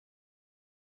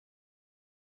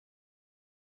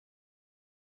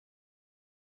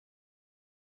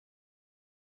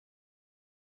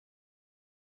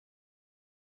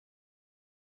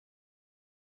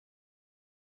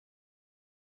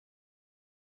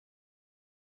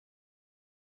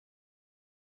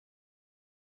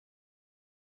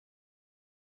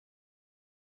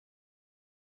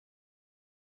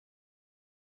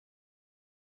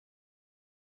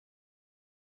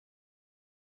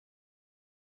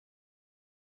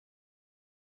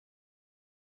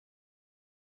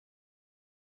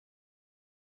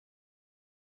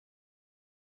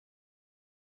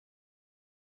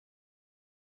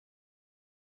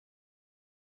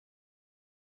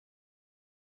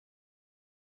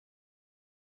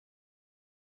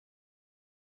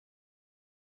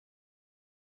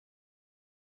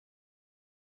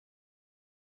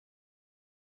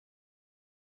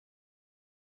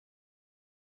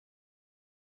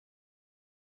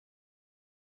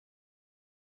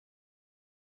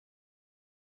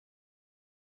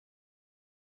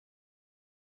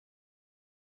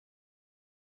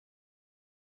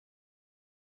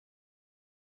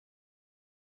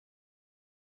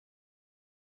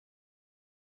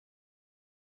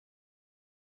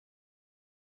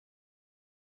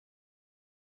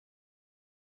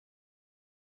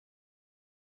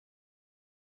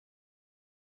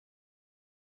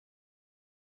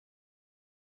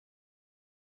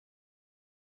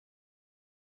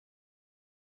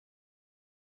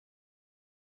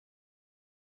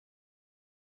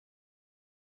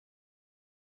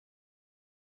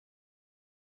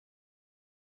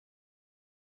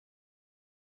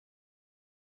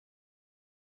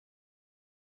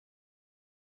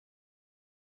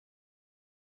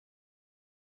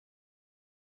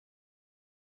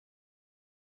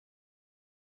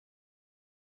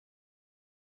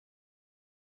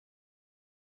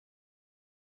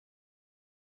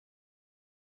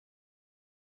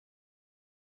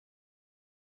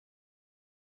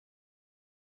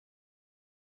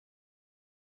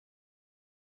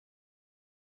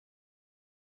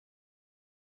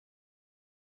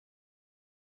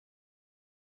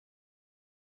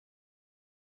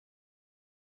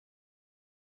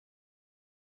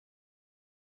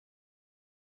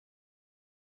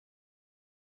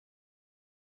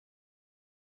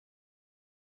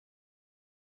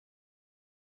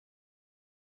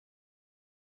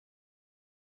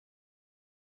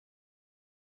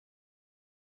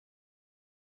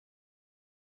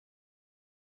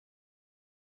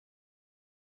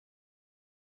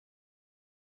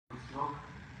 Joke,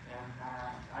 and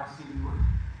I've seen you,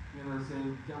 say,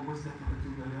 don't waste it for the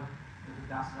 2 billion. If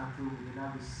that's not true, we did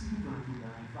not receive the 2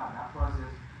 billion. In fact, that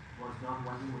process was done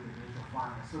working with the Ministry of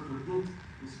Finance. So to date,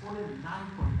 it's only 9.9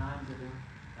 billion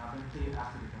that have been paid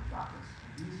after the contractors.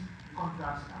 And these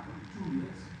contracts are for 2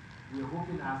 years. We are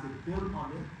hoping as they build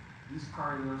on it, these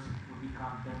corridors will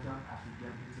become better as we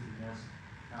get into the next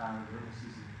rainy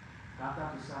season. That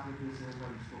to exactly the same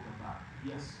what you spoke about.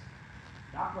 Yes.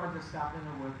 That project started in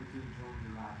the work between June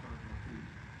and July 2023.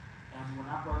 And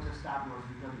when that project started was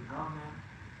because the government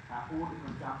owed the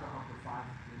contractor up to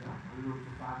 5 million, a little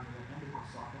to 5 million, and the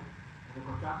consultant. And the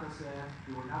contractor said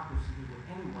they were not proceeding with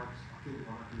any works until the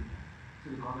government paid them. So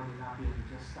the government did not pay them, they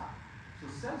just stopped. So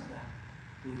since then,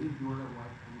 they did do the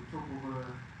work, and we took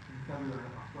over in February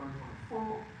of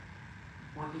 2024.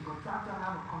 When the contractor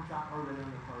have a contract already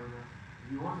on the corridor, if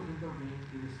you want to intervene,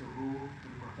 it is to go to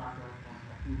the contractor and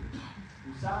appeal it.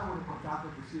 We started with the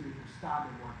contractor to see if we could start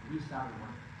the work, restart the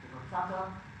work. The contractor,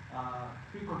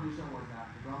 pre-condition was that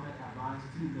the government advanced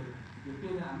 3 billion. If you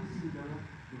pay them at least 3 billion,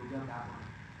 you will get that money.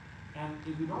 And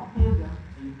if you don't pay them,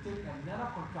 and you take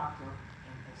another contractor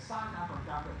and assign that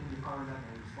contractor in the corridor that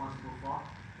they're responsible for,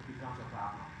 it becomes a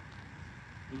problem.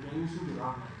 You can issue the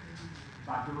government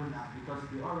by doing that because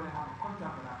they already have a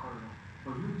contract for that corridor.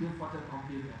 But you did for them on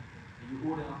payment. and you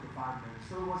owe them up to $5 million.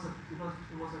 So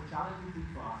it was a challenging thing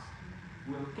for us.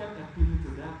 We have kept appealing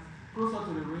to them. Closer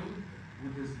to the ring, we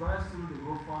disbursed through the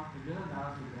road fund $1 million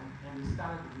to them, and they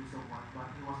started to do some work, but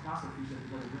it was not sufficient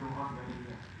because they didn't want ready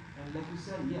yet. And like you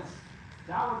said, yes,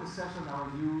 that was the session that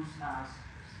was used as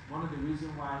one of the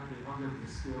reasons why they ordered the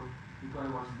skill, because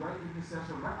it was right in the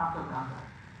session, right after that,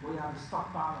 where you have the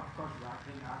stockpile of course, right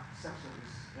in that section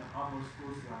is almost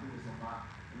close to, I think it's about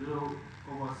a little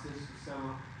over 6 to 7,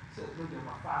 maybe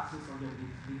about 500-600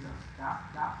 liters.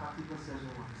 That particular session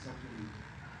was the section used.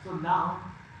 So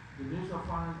now, the Ministry of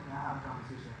Finance and I have a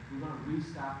conversation. We're going to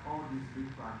restart all these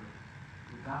big projects.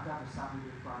 We got that to start the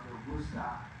big project. We'll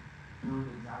start during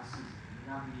the dry season. It may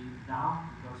not be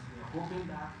now because we are hoping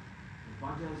that the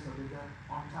budget is submitted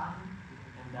on time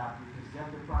and that we can get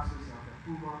the process of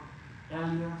approval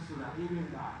earlier so that even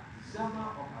by December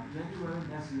or by January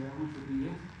next year, which will be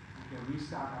it, we can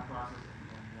restart that process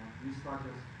and these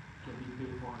projects can be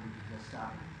paid for and we can get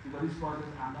started. Because these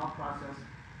projects are not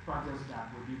projects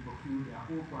that will be procured, they are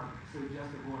whole projects, so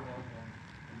just to go ahead and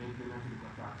make payment to the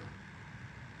contractor.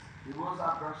 The roads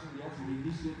operation, yes, we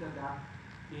initiated that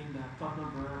in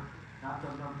Tottenham Borough,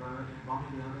 in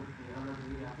Birmingham the other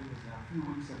day, I think it's a few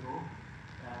weeks ago.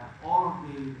 All of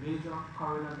the major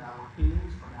corridors that were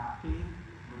paved or that are paved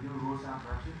will do roads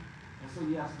operation. And so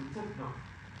yes, we take note.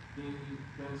 The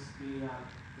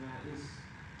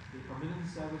community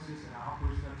services and our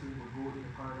operational team will go in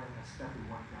the corridor and expect the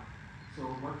work done. So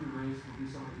what you raise will be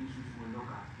some of the issues we'll look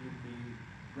at. If the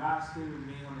grass still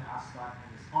remains on the asphalt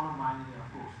and it's undermining it, of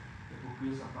course, it will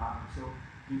create some problems. So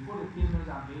before the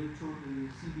payments are made to the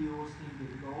CBOs in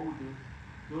the road,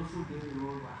 those who did the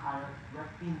road were hired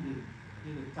right in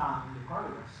the town, in the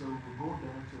corridor. So we'll go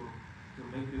there to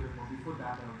make payment. But before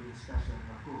that, there will be inspection.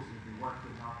 And of course, if the work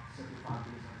is not certified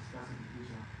based on the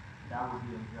specification, that will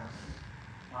be addressed.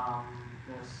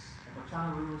 There's a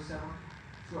Channel River 7.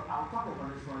 So I'll talk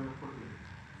about this one real quickly.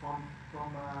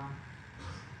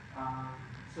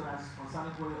 So that's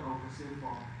concerning quality of the same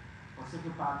from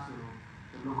Second Park to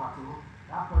the local.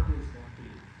 That project is being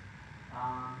paid.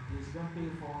 It's been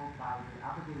paid for by the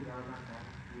African Development Bank,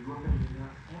 the European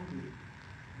Union, and the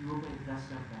European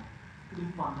Investment Bank, 3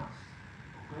 funders.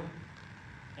 Okay?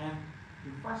 And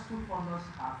the first 2 funders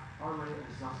have already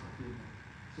exhausted payment.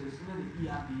 So it's only the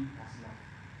ERB that's left.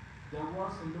 There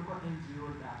was a local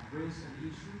NGO that raised an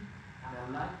issue and they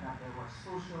liked that there was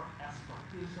social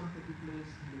exploitation taking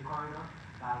place in the corridor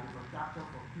by the contractor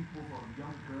for people, for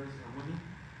young girls and women,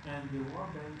 and the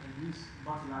World Bank and these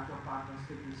multilateral partners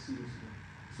take it seriously.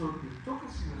 So they took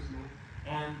it seriously,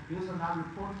 and based on that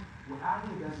report, without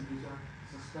any investigation,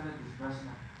 suspended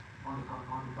disbursement on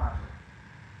the project.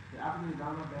 The African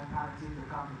Development Bank had a team to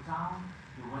come to town,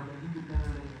 they went and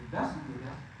independently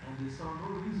investigated, and they saw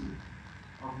no reason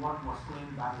of what was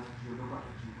claimed by the NGO, local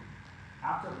NGO.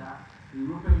 After that, the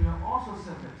European Union also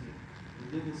sent a team.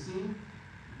 They did the same,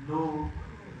 no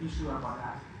issue about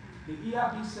that. The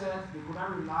ERB said they could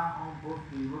not rely on both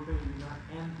the European Union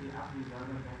and the African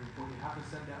Development Bank report. They have to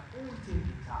send their own team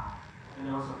in town, and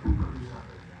there was a precondition.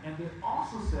 And they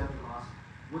also said to us,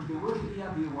 with the way the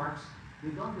ERB works,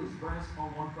 they don't disburse on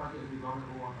one project if the government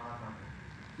owes on another project.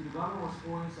 So the government was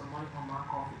owing some money on my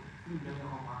coffee. $3 million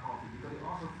on my coffee because they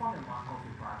also funded my coffee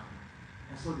project.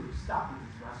 And so they stopped the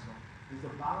disbursement. There's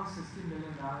a balance $16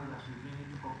 million that's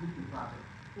remaining to complete the project.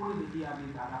 Only the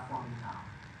ERB got that funding now.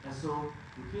 And so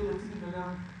we paid the $3 million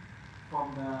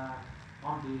from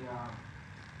on the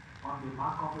my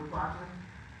coffee project,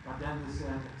 but then they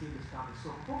said the team is coming.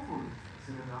 So hopefully,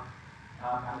 Senator,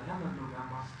 by the end of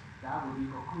November, that will be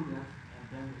concluded and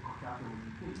then the contractor will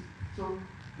be paid. So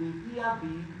the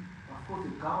ERB, of course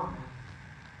the government,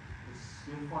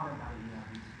 being funded by the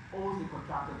ERB, owes the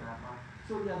contractor that money.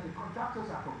 So yes, the contractors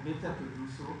are committed to do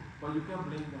so, but you can't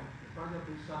blame them. The project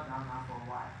is shut down now for a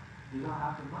while. They don't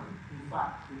have the money. In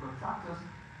fact, the contractors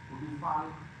will be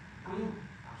filing claim,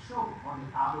 I'm sure, on the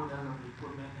outlook of the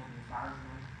equipment and the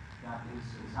environment that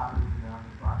is happening to them on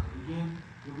the project. Again,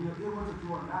 if we are able to do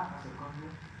a lot as a country,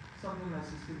 something like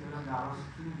 $60 million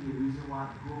shouldn't be a reason why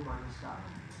the whole project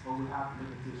started. But we have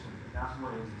limitations, and that's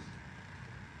what it is.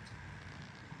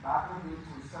 Back on the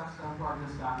successful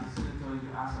projects that the Senator,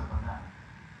 you asked about that.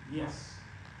 Yes.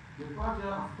 The project,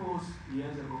 of course,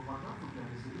 years ago, but don't forget,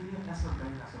 it's the Indian Essence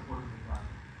Bank that supported the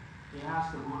project. It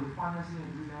has to go, the financing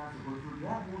agreement has to go through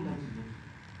their own legislation.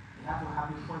 It had to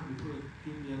happen point before it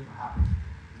came here to happen.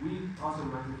 We also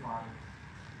ratified it.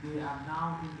 They are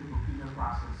now in the procurement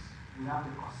process. We have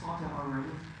the consultant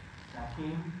already that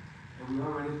came, and we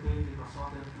already paid the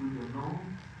consultant through the loan,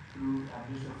 through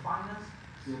Ministry of Finance.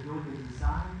 They're doing the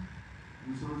design.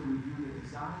 We're supposed to review the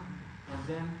design, and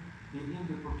then They're in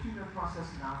the procurement process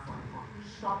now for the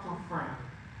constructor firm.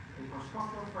 The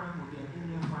constructor firm will be an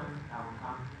Indian firm that will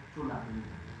come to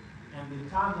Liberia. And the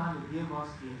timeline they gave us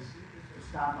is to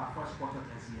start by first quarter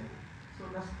next year.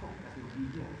 So let's hope that it will be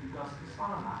here because it's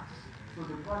finalized. So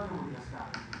the project will get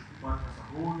started. But there's a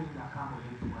whole thing that comes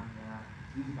with it when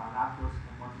these bilaterals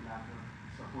and multilaterals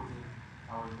supporting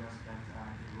our investment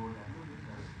in Roland.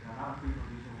 Because there are a lot of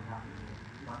preconditions we have to do.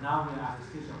 But now we are at the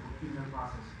stage of procurement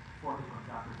process for the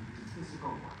contractor to do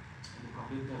physical work. And the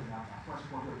commitment that by first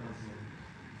quarter next year,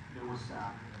 they will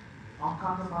start. On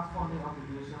counterpart funding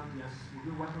obligation, yes, we'll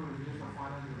be working with the Ministry of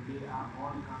Finance to lay out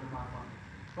all the counterpart funding.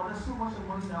 But there's so much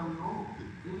money that we owe,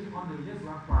 even on the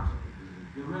Liberian project,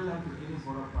 the Red Line to Giddings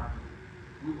border project.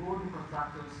 We owe the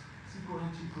contractors, Chico and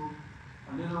Chico,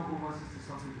 a little over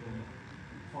 60-something billion.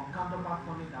 From counterpart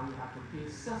funding that we have to pay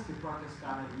since the project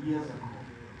started years ago.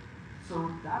 So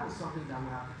that is something that we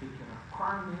have to take care of.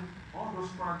 Currently, all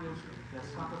those projects, there's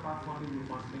counterpart funding we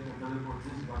must make available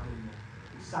this budget year.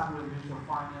 Separate Ministry of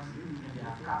Finance, and they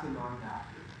have cataloged that,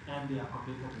 and they are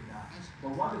committed to that.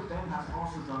 But what the bank has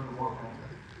also done the work,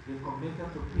 they've committed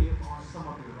to pay on some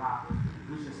of the route,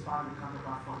 which is part of the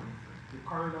counterpart funding. The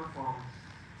corridor from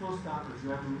Toastan to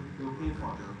Jeju, they'll pay for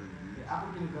it. The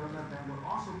African Development Bank will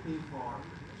also pay for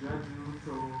Jeju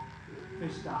to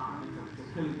Fishtown, to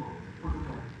Kilibo,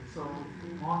 Putukan. So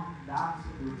on that,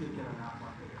 we'll take care of that.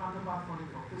 But the counterpart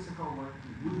funding for physical work,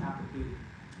 we have to pay.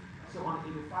 So on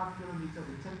 85 kilometers,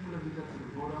 the 10 kilometers to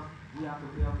the border, we have to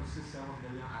pay up to 6-7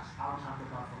 million as our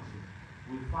counterpart funding.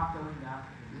 We factor in that,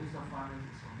 and the Minister of Finance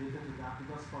is committed to that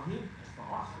because for him and for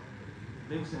us, it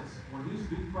makes sense. When these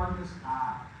big projects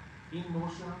are in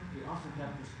motion, they also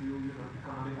help to fuel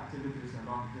economic activities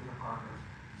along different corridors.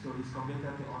 So he's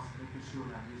committed to us making sure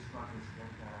that these projects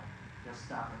get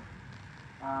started.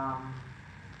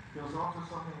 There was also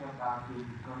something about the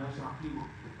connection of people.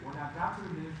 When I got to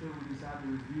the ministry, we decided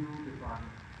to review the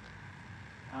project.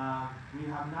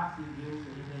 We have not engaged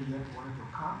the Indian yet wanted to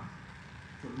come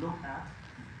to look at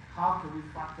how can we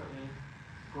factor in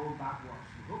go backwards.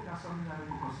 We hope that's something that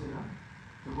we will consider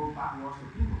to go backwards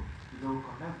to people.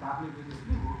 Connect backward with the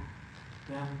people,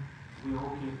 then we're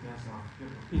okay in terms of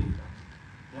people.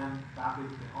 Then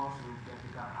backward can also get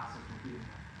the kind of access to people.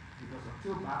 Because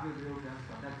until backward gets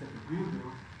connected to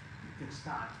Greenville, it takes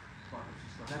time. But if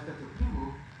she's connected to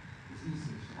people, it's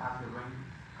easy. She has the ring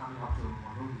coming up to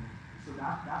Monrovia. So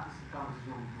that is the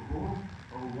conversation we will hold,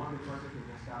 or we want the project to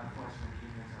get started first when the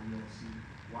Indians are here and see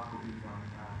what could be done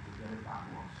to get it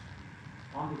backwards.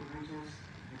 On the bridges,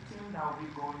 the team that will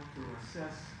be going to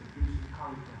assess the bridge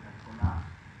encouragement and collapse,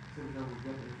 so that we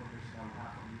get the information that we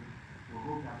have from you. We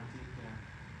hope that the team can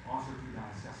also do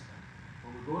that assessment. But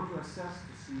we go to assess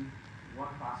to see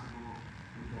what possible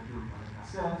we can do. But like I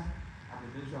said, at the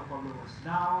Ministry of Public Works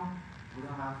now, we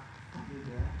don't have money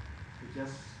there to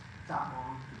just tap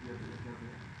on to be able to get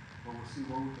there. But we'll see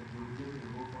what we can do. We give the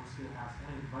road fund still has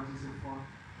any emergency fund.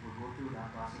 We'll go through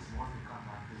that process once we come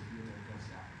back to be able to address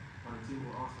that. But the team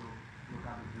will also look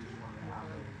at the bridge when they have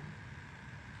it.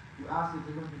 You asked the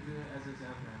difference between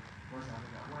SSF and West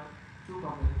Africa. Well, two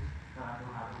companies that I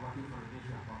know have been working for the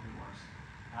Ministry of Public Works.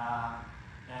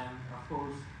 And of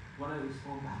course, whether it's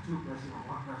owned by two persons or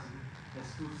one person,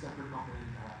 there's two separate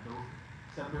companies that I know,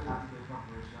 separate article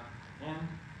corporation, and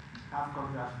have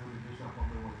contracts with the Ministry of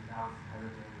Public Works now with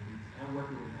heritage and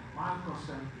working with them. My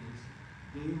concern is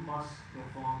they must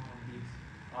perform and meet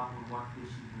up with what they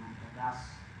should do, and that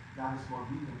is what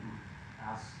we can do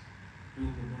as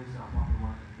being the Ministry of Public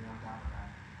Works and being on top of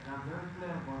that. And I'm very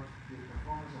clear about the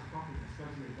performance of companies,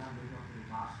 especially that they come to the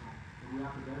milestone. If we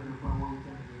have to get to the point where we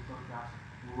can make contracts,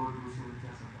 we will do so in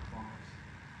terms of performance.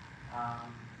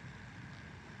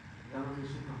 The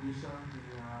allocation condition,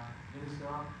 the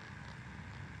minister,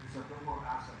 Mr. Dumbo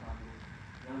asked about the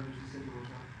allocation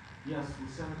situation. Yes, we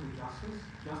sent it to Justice.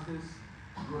 Justice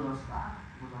wrote us back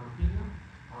with our opinion.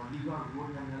 Our legal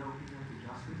wrote another opinion to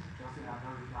Justice. Justice has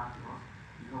not replied to us.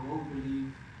 Because what we believe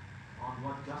on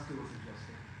what Justice was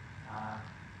suggesting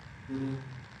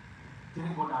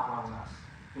didn't go down well with us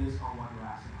based on what we're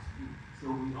asking us to do.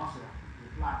 So we also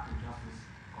replied to Justice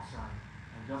concerning,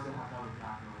 and Justice has not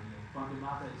replied to us yet. But the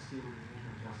matter is still with the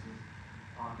Ministry of Justice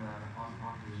on the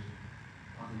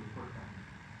equipment.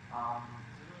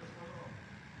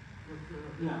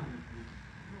 Yeah.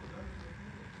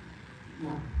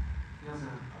 Yes,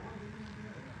 sir.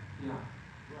 Yeah.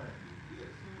 Right.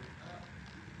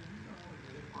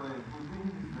 Well, within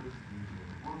this legislation,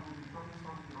 when we talking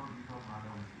something on legal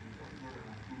matters, we can get an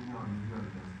opinion on legal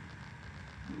justice.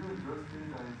 Legal justice is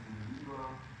the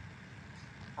legal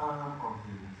arm of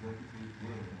the executive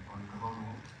there on the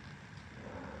government.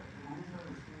 The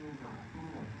minister is giving an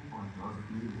opinion 2.0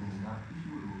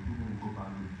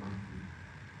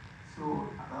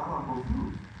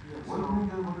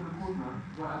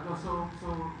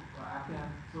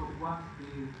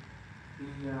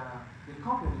 the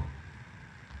company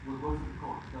will go to the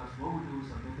court because what we do is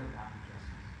submit that to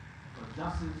justice. For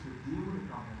justice to deal with the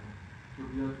company to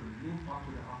be able to live up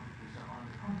to the obligation on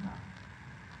the contract.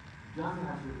 Justice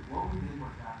has to, what we did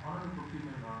was that under the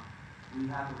procurement law, we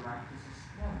had the right to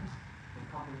suspend the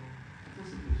company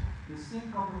participation. The same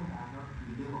company that had not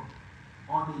delivered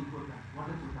on the equipment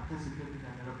wanted to participate in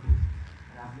another case.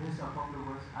 And as Minister of Public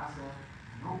Works, I said,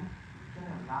 no, we can't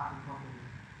allow the company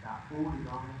that owed the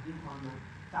government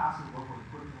 $800,000 worth of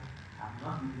equipment have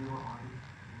not delivered on it.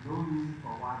 No reason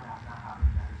for why that not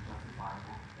happening that is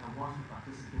justifiable and wants to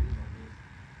participate in the case.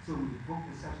 So we invoked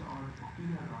the section under the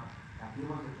procurement law that gave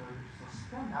us the authority to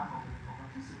suspend that company from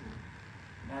participating.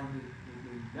 And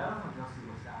the letter from justice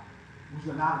was that we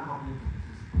should allow the company to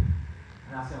participate.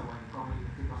 And I said, well, the company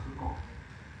can take us to court.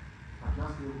 But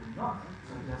justice would not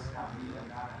suggest that we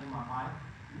allowed. In my mind,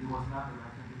 it was not the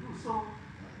right thing to do. So,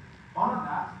 on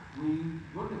that, we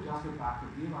wrote the justice back to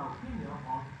give our opinion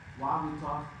on why we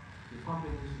thought the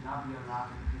company should not be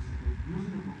allowed to participate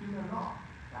using the procurement law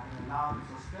that can allow to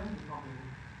suspend the company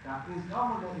that is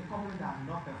normally a company that has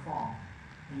not performed,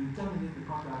 and you terminate the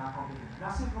contract of that company. And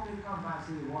that same company comes back and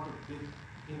say they want to bid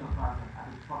in a project at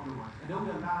the public one, and then we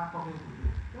allow that company to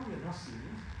bid. Then we are not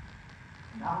serious.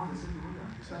 And that was the situation.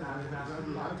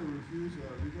 You have to refuse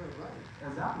your legal advice.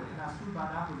 Exactly, and I stood by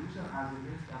that position as a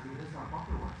minister of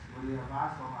public works, with the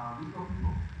advice from our legal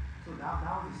people. So that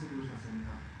was the situation,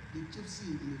 Senator. The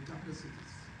gypsy in the capital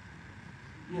cities.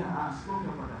 Yeah, I spoke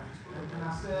about that. And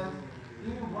I said,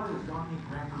 even what is done in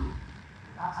Grand Crew,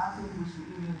 I think we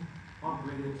should even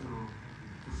upgrade it to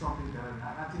something better.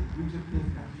 I think rigid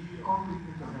pavement, concrete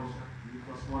intervention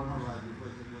was one of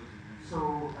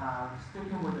So,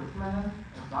 sticking with the plan,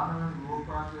 abandoning road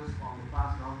projects from the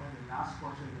past government, the last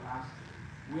question you asked,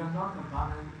 we are not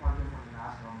abandoning the project from the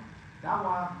last government. That's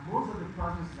why most of the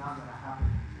projects now that are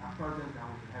happening are projects that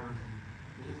we inherited.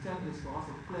 The intent is for us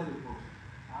to clear the books.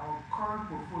 Our current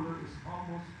portfolio is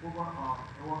almost over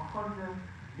 100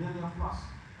 million plus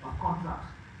of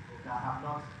contracts that have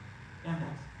not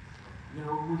ended. You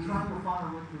know, we're trying to find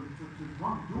a way to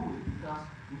not do it because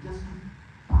we just keep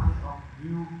piling up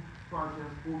new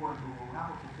projects over and over. We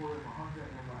have a portfolio of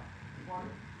 100 and what?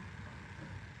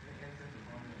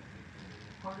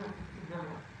 150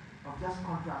 million of just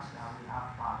contracts that we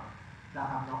have filed that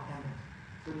have not ended.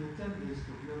 So the intent is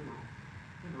to be able to,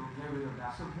 get rid of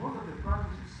that. So most of the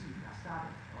projects you see that started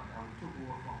or that we took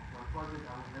over from were projects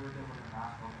that we inherited from the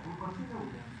last government. We'll continue with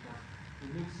them because it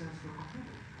makes sense to complete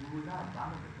it. We will not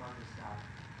abandon the projects that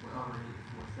were already,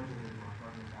 especially if they were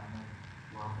projects that meant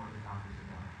well for the country to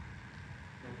develop.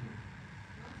 Thank you.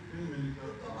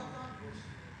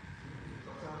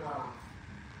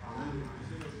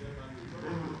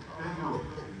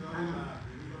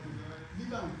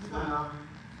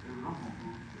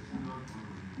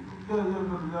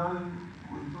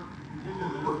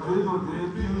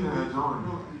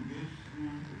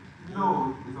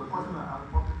 No, it's a question I asked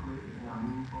publicly and I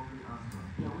mean public answer.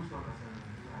 Yeah, which one I said?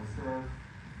 I said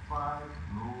 5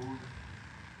 roads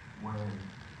were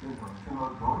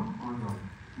cannot done on your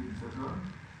etc.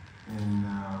 And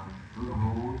those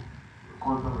roads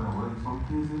contract well in some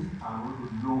cases I want to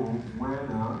know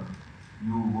whether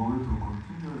you are going to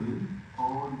continue it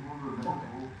or you want to let it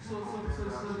go. So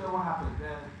then what happened?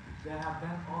 There have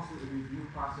been also a review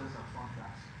process of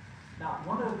contracts. Now,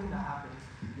 one of the things that happened,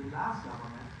 the last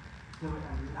government, there were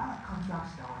a lot of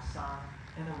contracts that were signed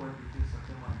anywhere between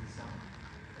September and December,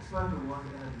 especially the ones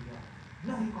at the end of the year.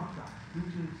 Many contracts,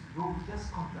 which is just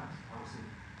contracts, I would say.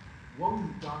 What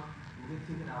we've done, we've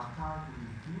taken our time to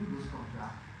review those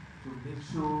contracts to make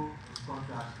sure those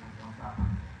contracts are on track.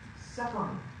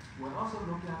 Secondly, we're also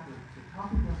looking at the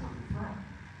competence of the firm.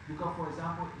 Because, for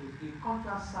example, if a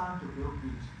contract signed to build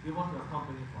bridge, given to a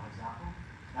company, for example,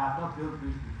 that have not built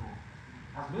bridge before,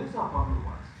 as Minister of Public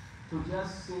Works, to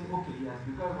just say, okay, yes,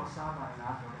 because it was signed by the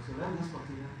last government, so let's just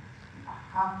continue. I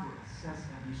have to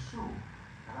assess and be sure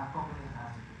that that company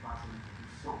has the capacity to do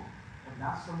so. And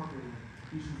that's some of the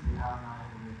issues we have now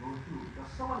when we go through.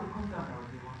 Because some of the contracts that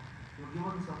were given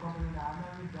to some company that have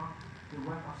never done the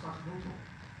work of such nature.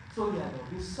 So yeah, there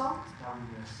will be some that we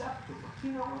will accept to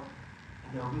continue with, and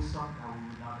there will be some that we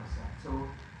will not accept.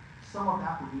 So some of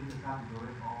that will be the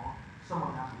category, or some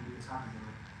of that will be the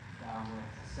category that will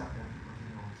accept them to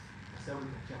continue with. So we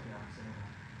can check it out and say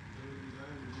that.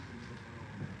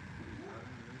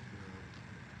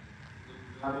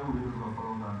 I think we will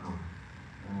follow that law.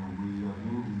 We are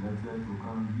being elected to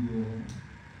come here and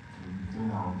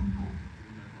defend our people.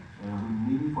 And we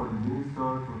need for the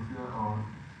minister to tell us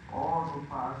all the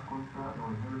past contracts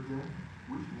or inheritance,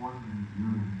 which one is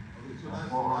reviewing. Okay, so that's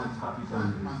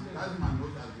my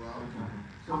note.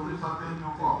 So please thank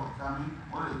you for coming.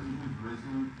 One of the issues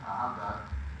raising, I have that.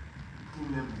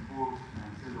 Came here before and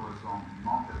said there was some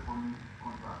non-performing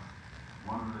contracts.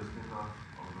 One of the status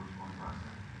of those contracts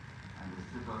and the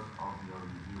status of your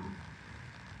review.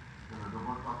 So the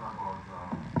double talk about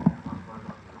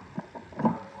infrastructure, we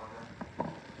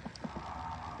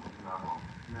have a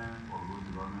plan for road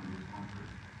development in this country,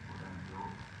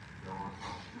 potential. There was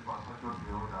an infrastructure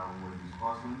bill that we were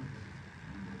discussing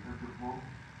in the principle.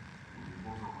 We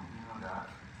will also continue that.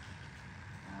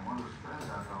 And I want to stress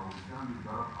that we can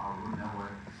develop our own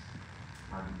network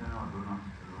by depending on donors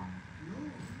alone.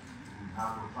 We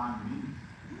have to find means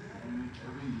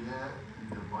every year in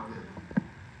the budget.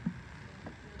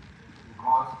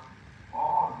 Because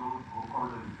all those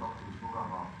corridors we spoke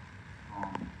about, from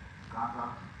Gaza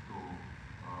to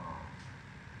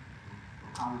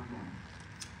County Kent,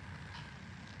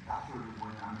 that's really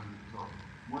going on. So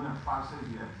more than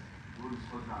 5-6 years, those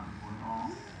discussions are going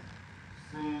on.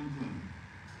 Same thing.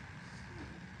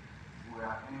 We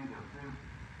are in the 5th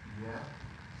year,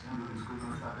 since the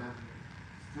discussion started,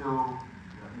 still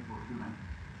we are in fulfillment.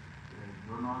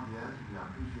 Donors, yes, we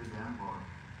appreciate them, but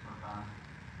sometimes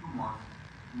too more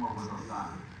waste of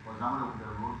time. For example, with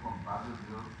the road from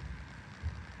Basildale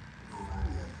to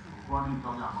Roland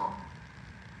talking about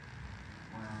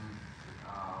when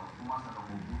Thomas and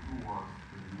Mobutu was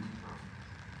the minister,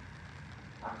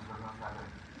 that discussion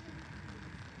started.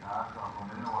 That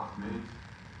commitment was made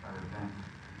by the bank.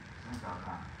 Since that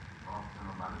time,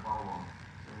 nobody was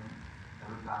saying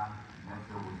every time next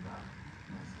year will start.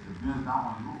 The bill is down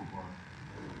on you, but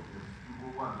people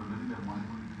who are donating the money,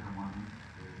 who need the money,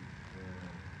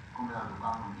 come here to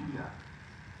come from India.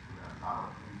 So there are a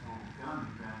lot of things. So we cannot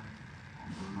depend on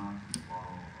donors or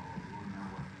road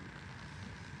network.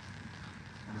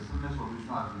 And the simplest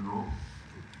solution, as you know,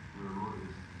 to the road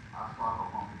is asphalt or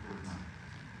concrete pavement.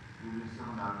 Even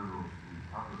secondary roads, we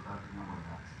have to start thinking about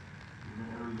that. Even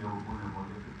every year we put in about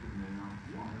 50 million,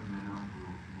 100 million to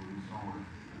reach somewhere.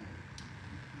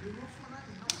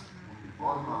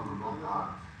 Also have to look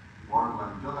at what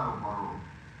we just have to borrow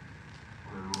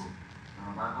for the road.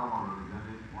 And by the time I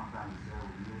represented, one time he said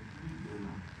we need 3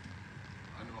 billion.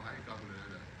 I know how you calculated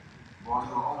that. But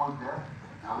you're almost there.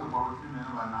 I will borrow 3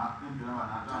 million by now, 3 billion by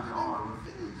now, and then all our roads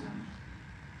will finish.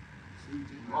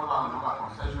 We also have to look at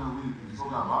concession we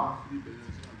spoke about.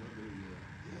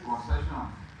 Concession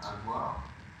as well.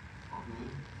 Okay?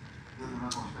 Give them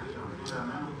a concession. So that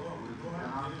means we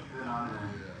cannot stay down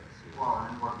there.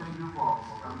 But thank you for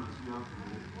coming to see us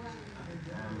today.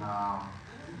 And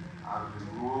as we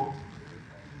go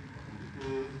in the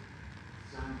state,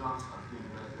 senators are still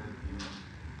interested in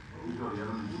each of the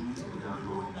other machines. We can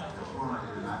go as far as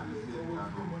the United States, we can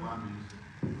go plan means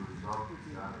to resolve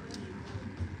that issue.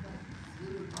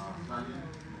 Sergeant,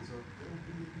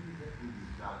 please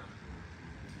discharge.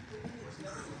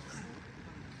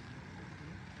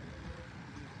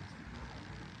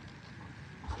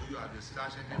 So you are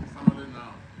discharging him finally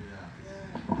now? Yeah.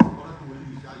 What do we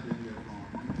discharge them here from?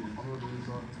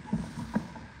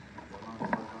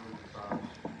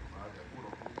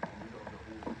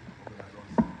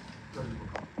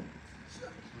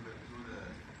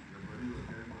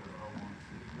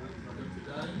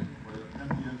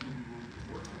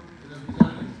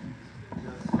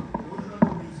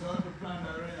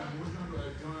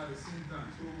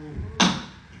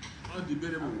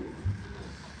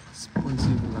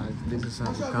 Sponsive Live, this is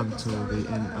how we come to the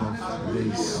end of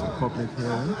this public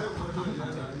hearing.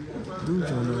 Do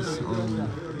join us on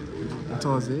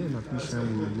Thursday in official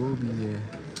we will be here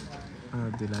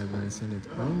at the Liberian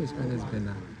Senate. My name is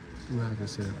Benner. You have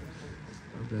yourself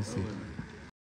a blessed day.